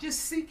 not just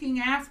seeking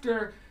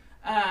after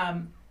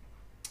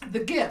the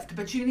gift,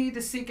 but you need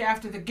to seek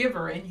after the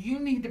giver, and you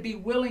need to be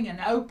willing and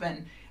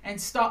open and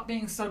stop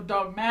being so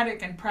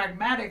dogmatic and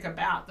pragmatic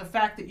about the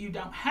fact that you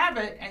don't have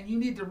it, and you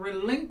need to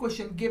relinquish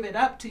and give it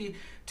up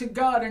to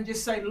God and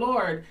just say,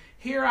 Lord,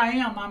 here I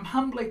am. I'm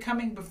humbly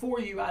coming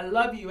before you. I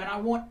love you, and I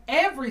want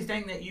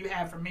everything that you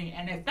have for me.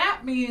 And if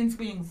that means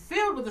being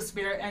filled with the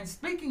Spirit and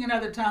speaking in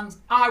other tongues,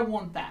 I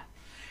want that.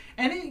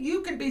 And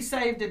you can be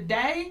saved a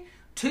day,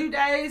 2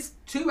 days,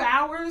 2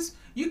 hours.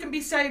 You can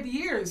be saved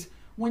years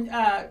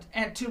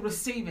and to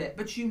receive it.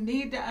 But you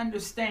need to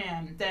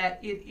understand that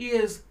it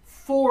is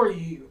for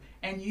you,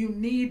 and you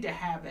need to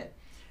have it.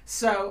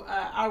 So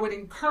I would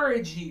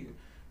encourage you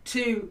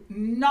to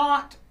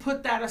not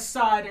put that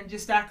aside and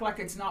just act like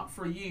it's not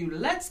for you.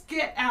 Let's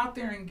get out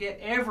there and get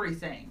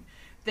everything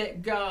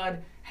that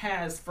God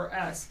has for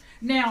us.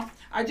 Now,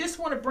 I just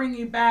want to bring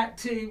you back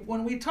to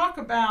when we talk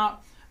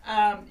about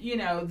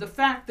the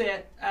fact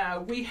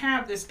that we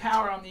have this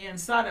power on the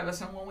inside of us,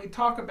 and when we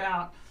talk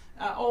about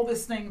all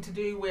this thing to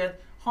do with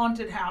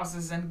haunted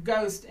houses and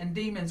ghosts and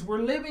demons.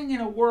 We're living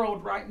in a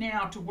world right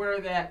now to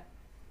where that,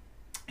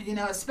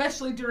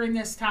 especially during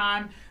this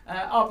time,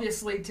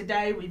 obviously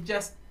today we've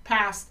just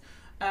passed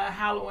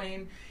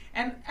Halloween,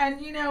 and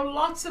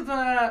lots of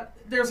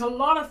there's a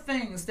lot of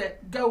things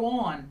that go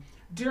on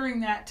during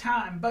that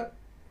time. But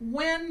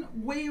when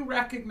we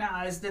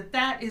recognize that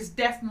that is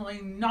definitely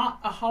not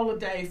a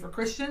holiday for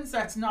Christians,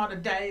 that's not a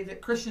day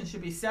that Christians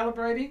should be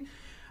celebrating.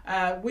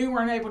 We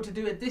weren't able to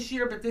do it this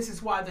year, but this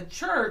is why the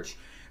church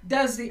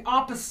does the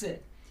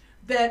opposite.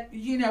 That,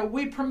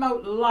 we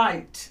promote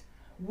light.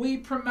 We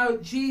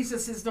promote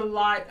Jesus is the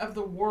light of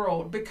the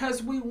world,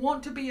 because we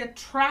want to be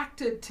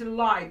attracted to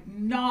light,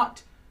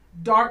 not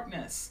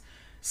darkness.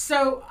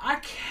 So I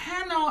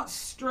cannot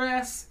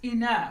stress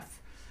enough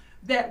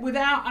that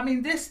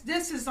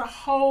this is a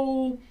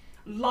whole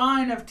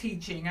line of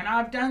teaching, and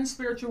I've done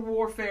spiritual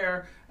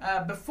warfare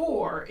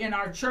before in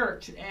our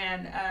church,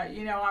 and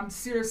I'm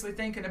seriously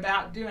thinking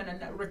about doing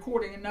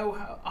recording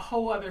a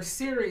whole other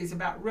series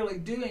about really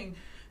doing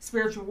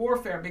spiritual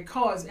warfare,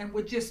 and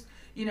with just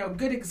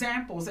good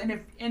examples. And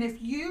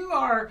if you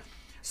are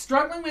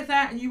struggling with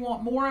that and you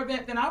want more of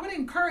it, then I would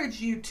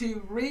encourage you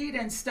to read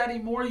and study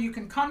more. You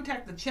can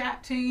contact the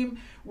chat team.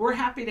 We're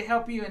happy to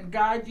help you and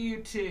guide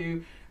you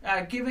to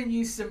giving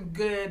you some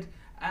good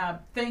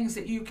things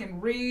that you can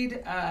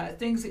read,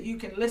 things that you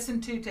can listen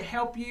to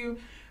help you.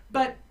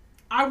 But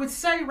I would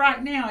say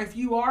right now, if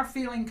you are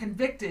feeling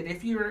convicted,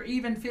 if you're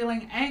even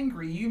feeling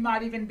angry, you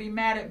might even be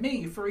mad at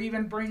me for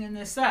even bringing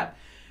this up.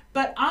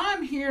 But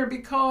I'm here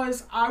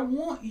because I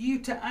want you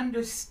to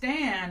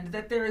understand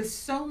that there is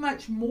so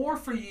much more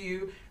for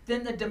you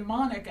than the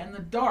demonic and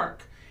the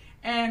dark.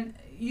 And,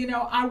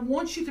 I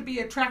want you to be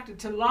attracted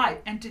to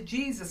light and to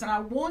Jesus. And I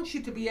want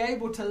you to be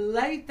able to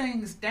lay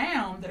things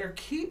down that are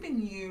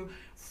keeping you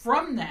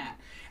from that.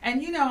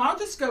 And, I'll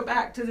just go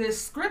back to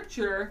this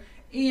scripture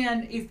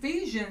in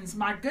Ephesians.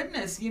 My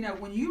goodness,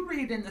 when you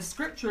read in the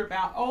scripture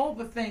about all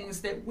the things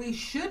that we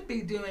should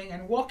be doing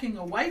and walking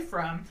away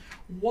from,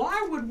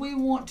 why would we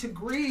want to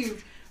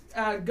grieve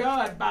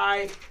God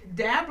by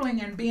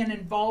dabbling and being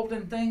involved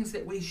in things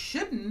that we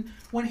shouldn't,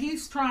 when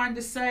he's trying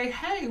to say,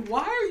 hey,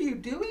 why are you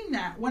doing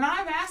that when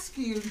I've asked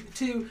you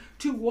to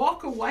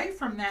walk away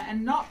from that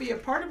and not be a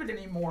part of it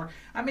anymore?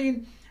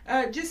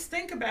 Just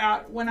think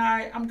about when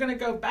I'm going to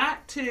go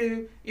back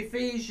to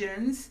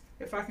Ephesians,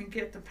 if I can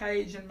get the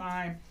page in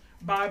my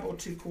Bible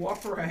to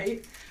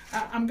cooperate.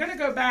 I'm going to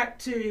go back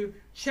to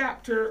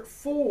chapter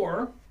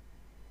 4.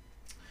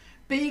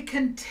 Be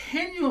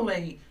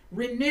continually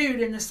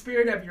renewed in the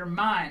spirit of your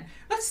mind.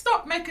 Let's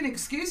stop making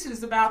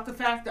excuses about the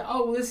fact that,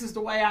 oh, this is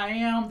the way I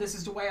am, this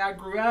is the way I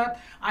grew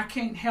up, I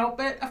can't help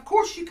it. Of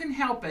course you can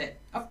help it.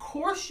 Of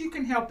course you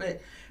can help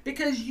it,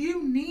 because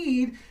you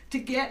need to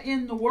get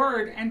in the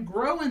Word and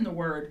grow in the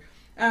Word.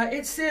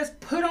 It says,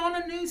 put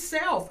on a new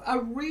self, a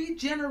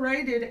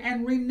regenerated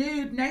and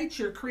renewed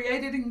nature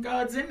created in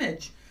God's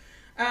image.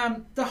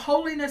 The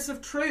holiness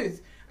of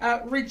truth,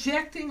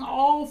 rejecting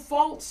all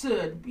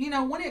falsehood. You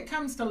know, when it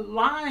comes to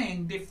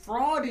lying,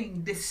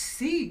 defrauding,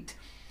 deceit,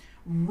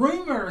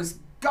 rumors,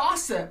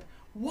 gossip,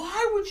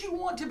 why would you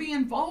want to be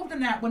involved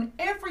in that when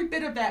every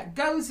bit of that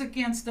goes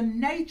against the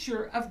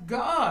nature of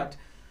God?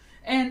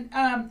 And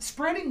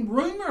spreading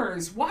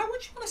rumors. Why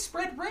would you want to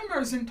spread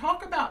rumors and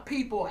talk about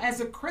people as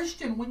a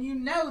Christian when you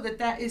know that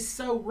that is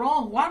so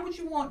wrong? Why would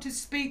you want to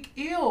speak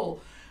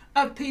ill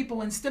of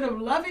people instead of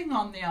loving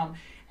on them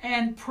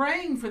and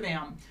praying for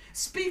them?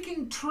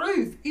 Speaking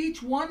truth,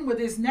 each one with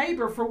his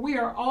neighbor, for we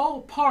are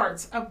all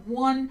parts of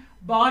one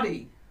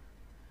body.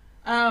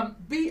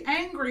 Be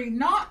angry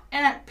not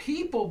at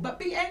people, but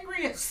be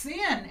angry at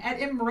sin, at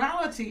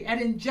immorality,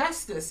 at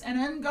injustice, and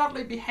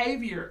ungodly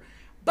behavior.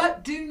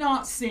 But do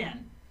not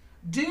sin.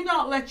 Do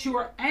not let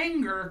your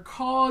anger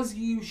cause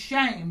you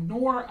shame,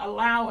 nor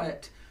allow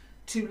it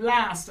to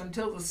last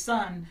until the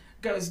sun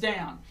goes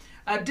down.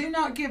 Do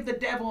not give the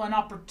devil an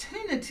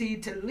opportunity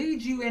to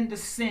lead you into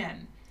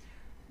sin.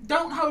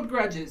 Don't hold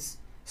grudges.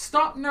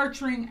 Stop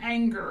nurturing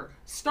anger.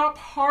 Stop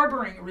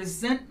harboring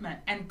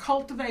resentment and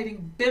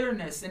cultivating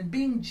bitterness and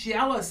being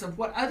jealous of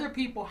what other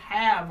people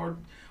have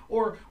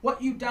or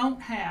what you don't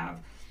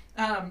have.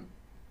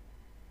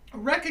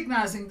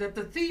 Recognizing that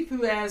the thief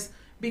who has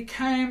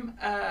become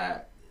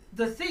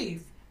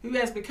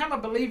a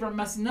believer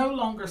must no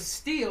longer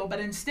steal, but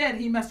instead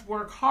he must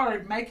work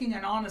hard, making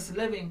an honest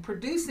living,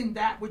 producing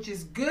that which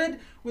is good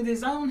with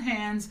his own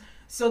hands,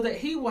 so that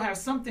he will have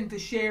something to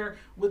share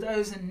with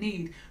those in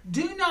need.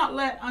 Do not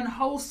let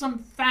unwholesome,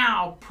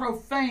 foul,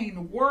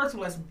 profane,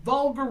 worthless,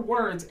 vulgar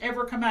words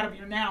ever come out of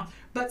your mouth,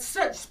 but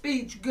such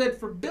speech good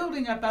for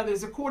building up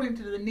others according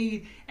to the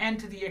need and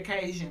to the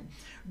occasion.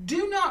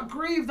 Do not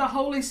grieve the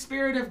Holy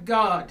Spirit of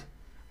God,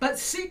 but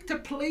seek to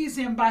please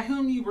him, by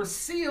whom you were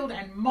sealed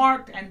and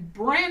marked and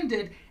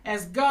branded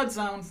as God's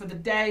own for the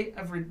day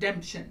of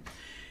redemption.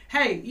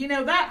 Hey, you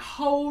know, that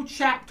whole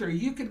chapter,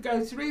 you could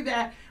go through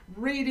that,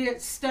 read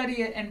it,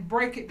 study it, and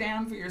break it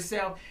down for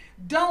yourself.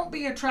 Don't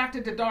be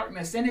attracted to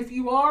darkness. And if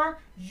you are,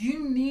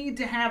 you need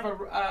to have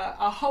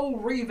a whole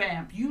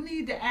revamp. You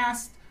need to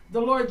ask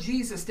the Lord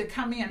Jesus to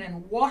come in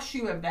and wash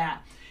you of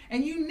that.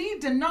 And you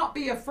need to not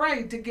be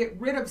afraid to get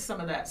rid of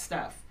some of that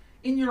stuff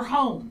in your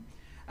home.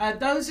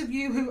 Those of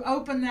you who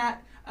open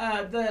that,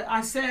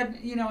 I said,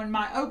 you know, in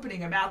my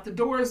opening about the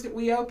doors that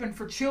we open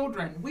for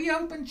children. We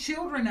open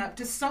children up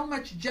to so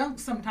much junk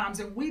sometimes,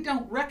 and we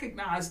don't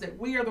recognize that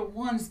we are the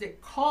ones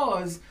that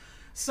cause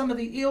some of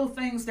the ill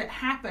things that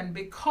happen,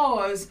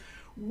 because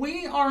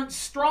we aren't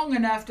strong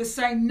enough to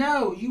say,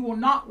 no, you will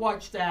not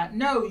watch that.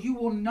 No, you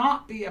will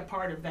not be a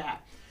part of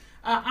that.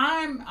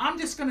 I'm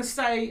just going to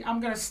say, I'm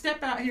going to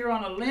step out here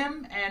on a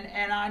limb,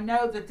 and I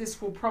know that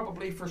this will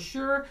probably for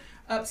sure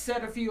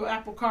upset a few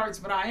apple carts,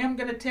 but I am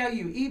going to tell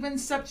you, even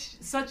such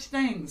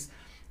things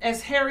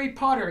as Harry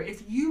Potter,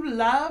 if you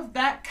love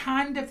that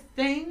kind of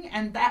thing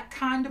and that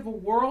kind of a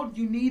world,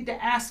 you need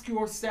to ask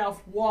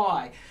yourself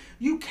why.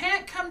 You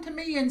can't come to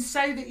me and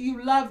say that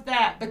you love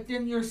that, but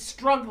then you're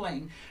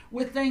struggling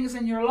with things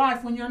in your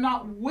life when you're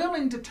not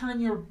willing to turn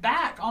your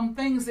back on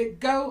things that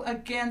go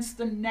against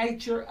the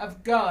nature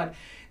of God.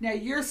 Now,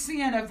 you're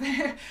seeing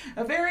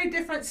a very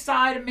different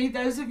side of me.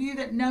 Those of you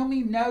that know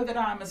me know that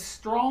I'm a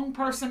strong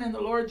person in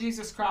the Lord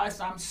Jesus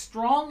Christ. I'm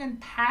strong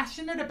and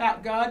passionate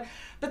about God,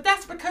 but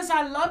that's because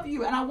I love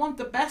you and I want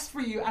the best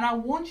for you, and I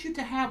want you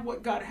to have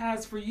what God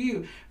has for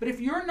you. But if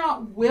you're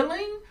not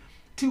willing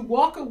to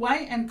walk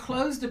away and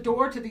close the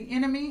door to the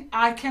enemy,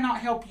 I cannot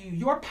help you.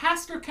 Your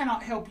pastor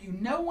cannot help you.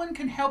 No one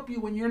can help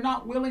you when you're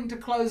not willing to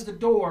close the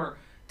door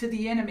to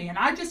the enemy. And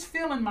I just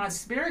feel in my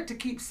spirit to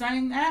keep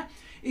saying that.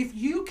 If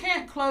you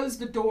can't close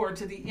the door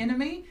to the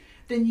enemy,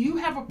 then you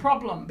have a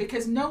problem,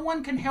 because no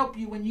one can help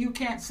you when you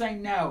can't say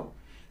no.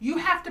 You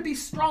have to be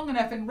strong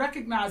enough and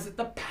recognize that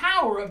the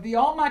power of the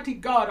Almighty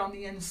God on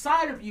the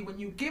inside of you, when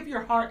you give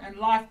your heart and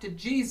life to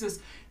Jesus,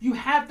 you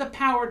have the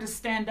power to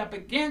stand up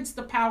against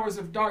the powers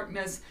of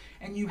darkness,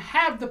 and you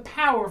have the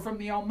power from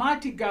the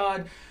Almighty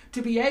God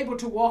to be able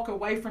to walk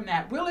away from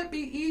that. Will it be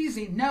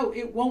easy? No,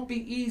 it won't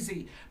be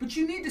easy. But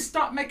you need to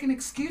stop making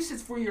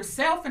excuses for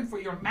yourself and for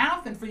your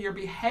mouth and for your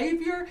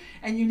behavior,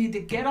 and you need to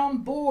get on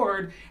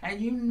board,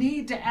 and you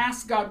need to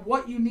ask God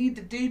what you need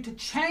to do to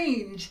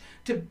change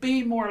to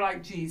be more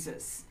like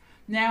Jesus.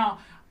 Now,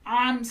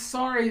 I'm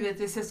sorry that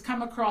this has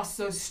come across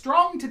so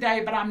strong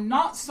today, but I'm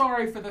not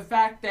sorry for the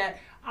fact that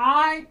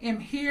I am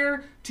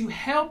here to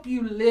help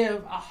you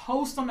live a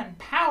wholesome and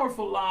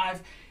powerful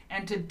life.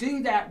 And to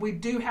do that, we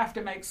do have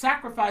to make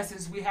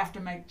sacrifices, we have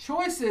to make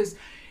choices,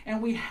 and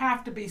we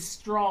have to be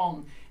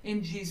strong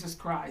in Jesus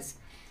Christ.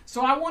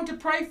 So I want to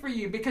pray for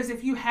you, because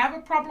if you have a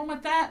problem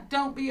with that,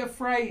 don't be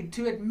afraid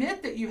to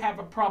admit that you have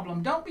a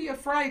problem. Don't be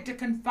afraid to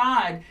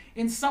confide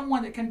in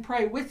someone that can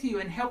pray with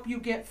you and help you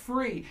get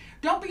free.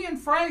 Don't be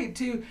afraid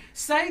to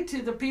say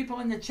to the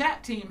people in the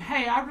chat team,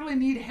 hey, I really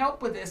need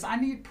help with this. I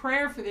need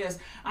prayer for this.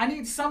 I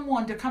need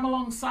someone to come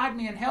alongside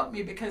me and help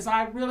me, because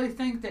I really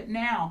think that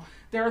now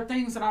there are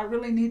things that I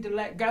really need to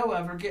let go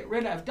of or get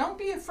rid of. Don't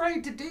be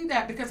afraid to do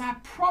that, because I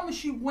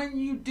promise you, when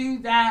you do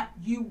that,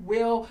 you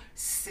will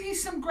see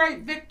some great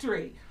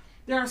victory.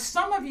 There are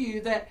some of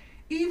you that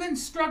even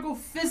struggle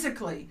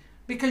physically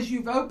because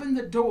you've opened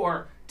the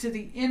door to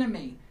the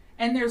enemy,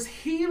 and there's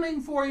healing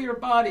for your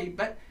body,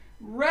 but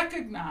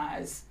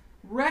recognize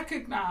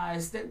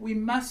that we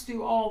must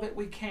do all that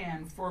we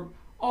can for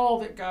all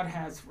that God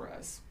has for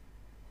us.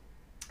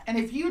 And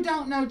if you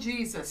don't know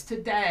Jesus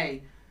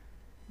today,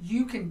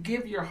 you can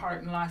give your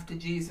heart and life to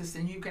Jesus,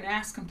 and you can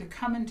ask him to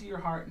come into your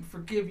heart and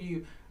forgive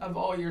you of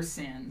all your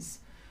sins.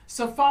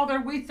 So,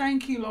 Father, we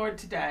thank you, Lord,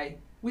 today.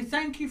 We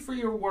thank you for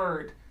your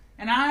word.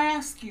 And I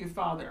ask you,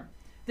 Father,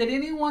 that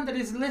anyone that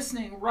is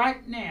listening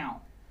right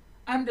now,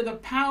 under the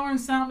power and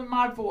sound of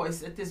my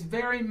voice at this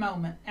very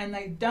moment, and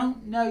they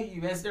don't know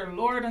you as their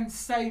Lord and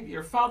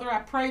Savior, Father, I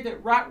pray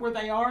that right where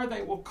they are,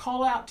 they will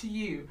call out to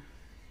you,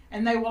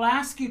 and they will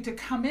ask you to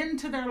come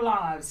into their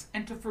lives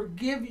and to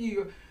forgive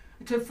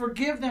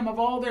them of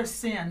all their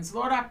sins.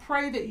 Lord, I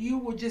pray that you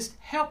will just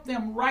help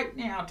them right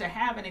now to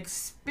have an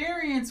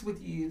experience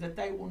with you, that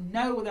they will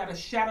know without a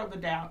shadow of a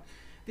doubt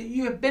that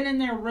you have been in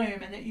their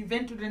room and that you've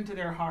entered into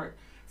their heart.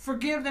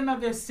 Forgive them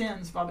of their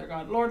sins, Father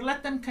God. Lord,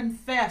 let them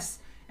confess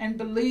and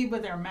believe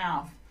with their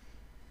mouth.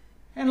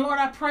 And Lord,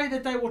 I pray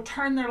that they will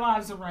turn their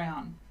lives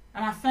around.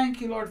 And I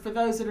thank you, Lord, for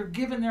those that are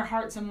giving their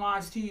hearts and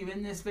lives to you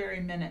in this very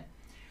minute.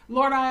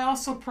 Lord, I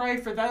also pray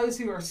for those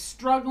who are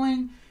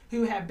struggling,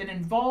 who have been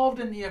involved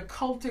in the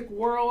occultic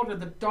world or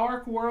the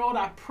dark world.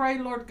 I pray,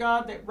 Lord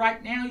God, that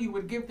right now you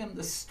would give them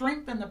the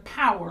strength and the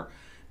power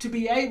to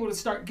be able to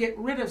start get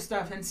rid of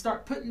stuff and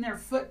start putting their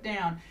foot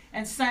down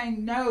and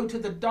saying no to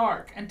the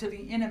dark and to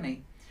the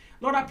enemy.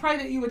 Lord, I pray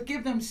that you would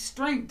give them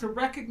strength to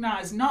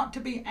recognize not to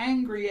be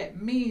angry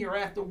at me or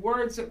at the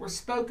words that were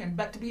spoken,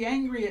 but to be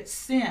angry at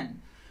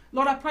sin.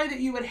 Lord, I pray that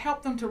you would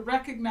help them to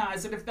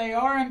recognize that if they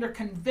are under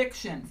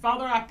conviction,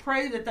 Father, I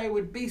pray that they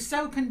would be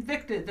so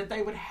convicted that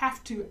they would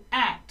have to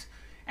act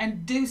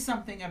and do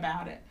something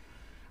about it.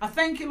 I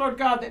thank you, Lord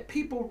God, that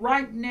people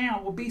right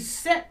now will be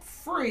set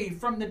free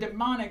from the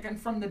demonic and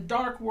from the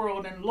dark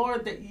world, and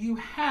Lord, that you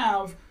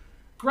have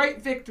great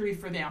victory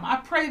for them. I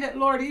pray that,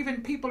 Lord,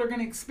 even people are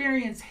going to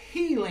experience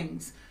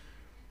healings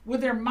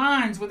with their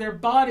minds, with their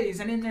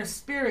bodies, and in their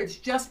spirits,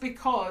 just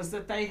because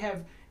that they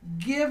have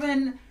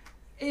given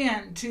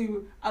in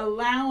to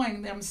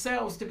allowing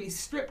themselves to be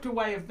stripped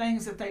away of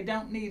things that they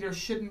don't need or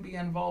shouldn't be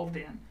involved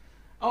in.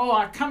 Oh,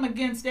 I come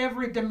against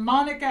every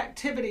demonic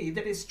activity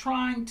that is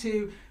trying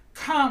to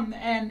come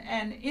and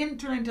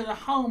enter into the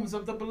homes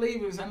of the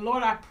believers. And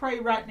Lord, I pray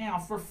right now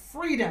for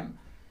freedom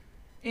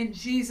in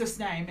Jesus'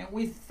 name. And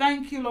we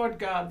thank you, Lord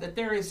God, that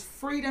there is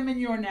freedom in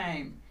your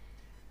name.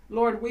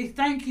 Lord, we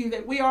thank you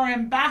that we are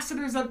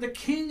ambassadors of the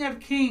King of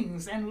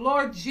Kings. And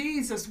Lord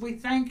Jesus, we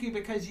thank you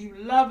because you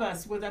love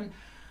us with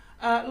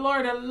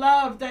Lord, a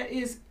love that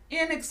is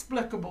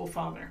inexplicable,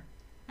 Father.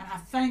 And I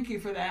thank you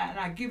for that, and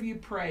I give you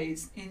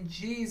praise in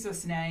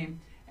Jesus'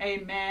 name.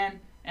 Amen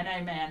and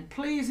amen.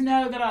 Please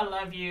know that I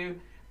love you.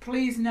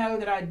 Please know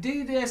that I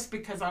do this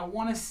because I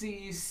want to see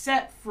you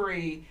set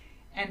free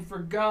and for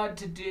God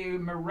to do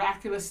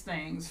miraculous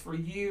things for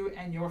you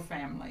and your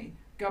family.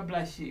 God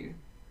bless you.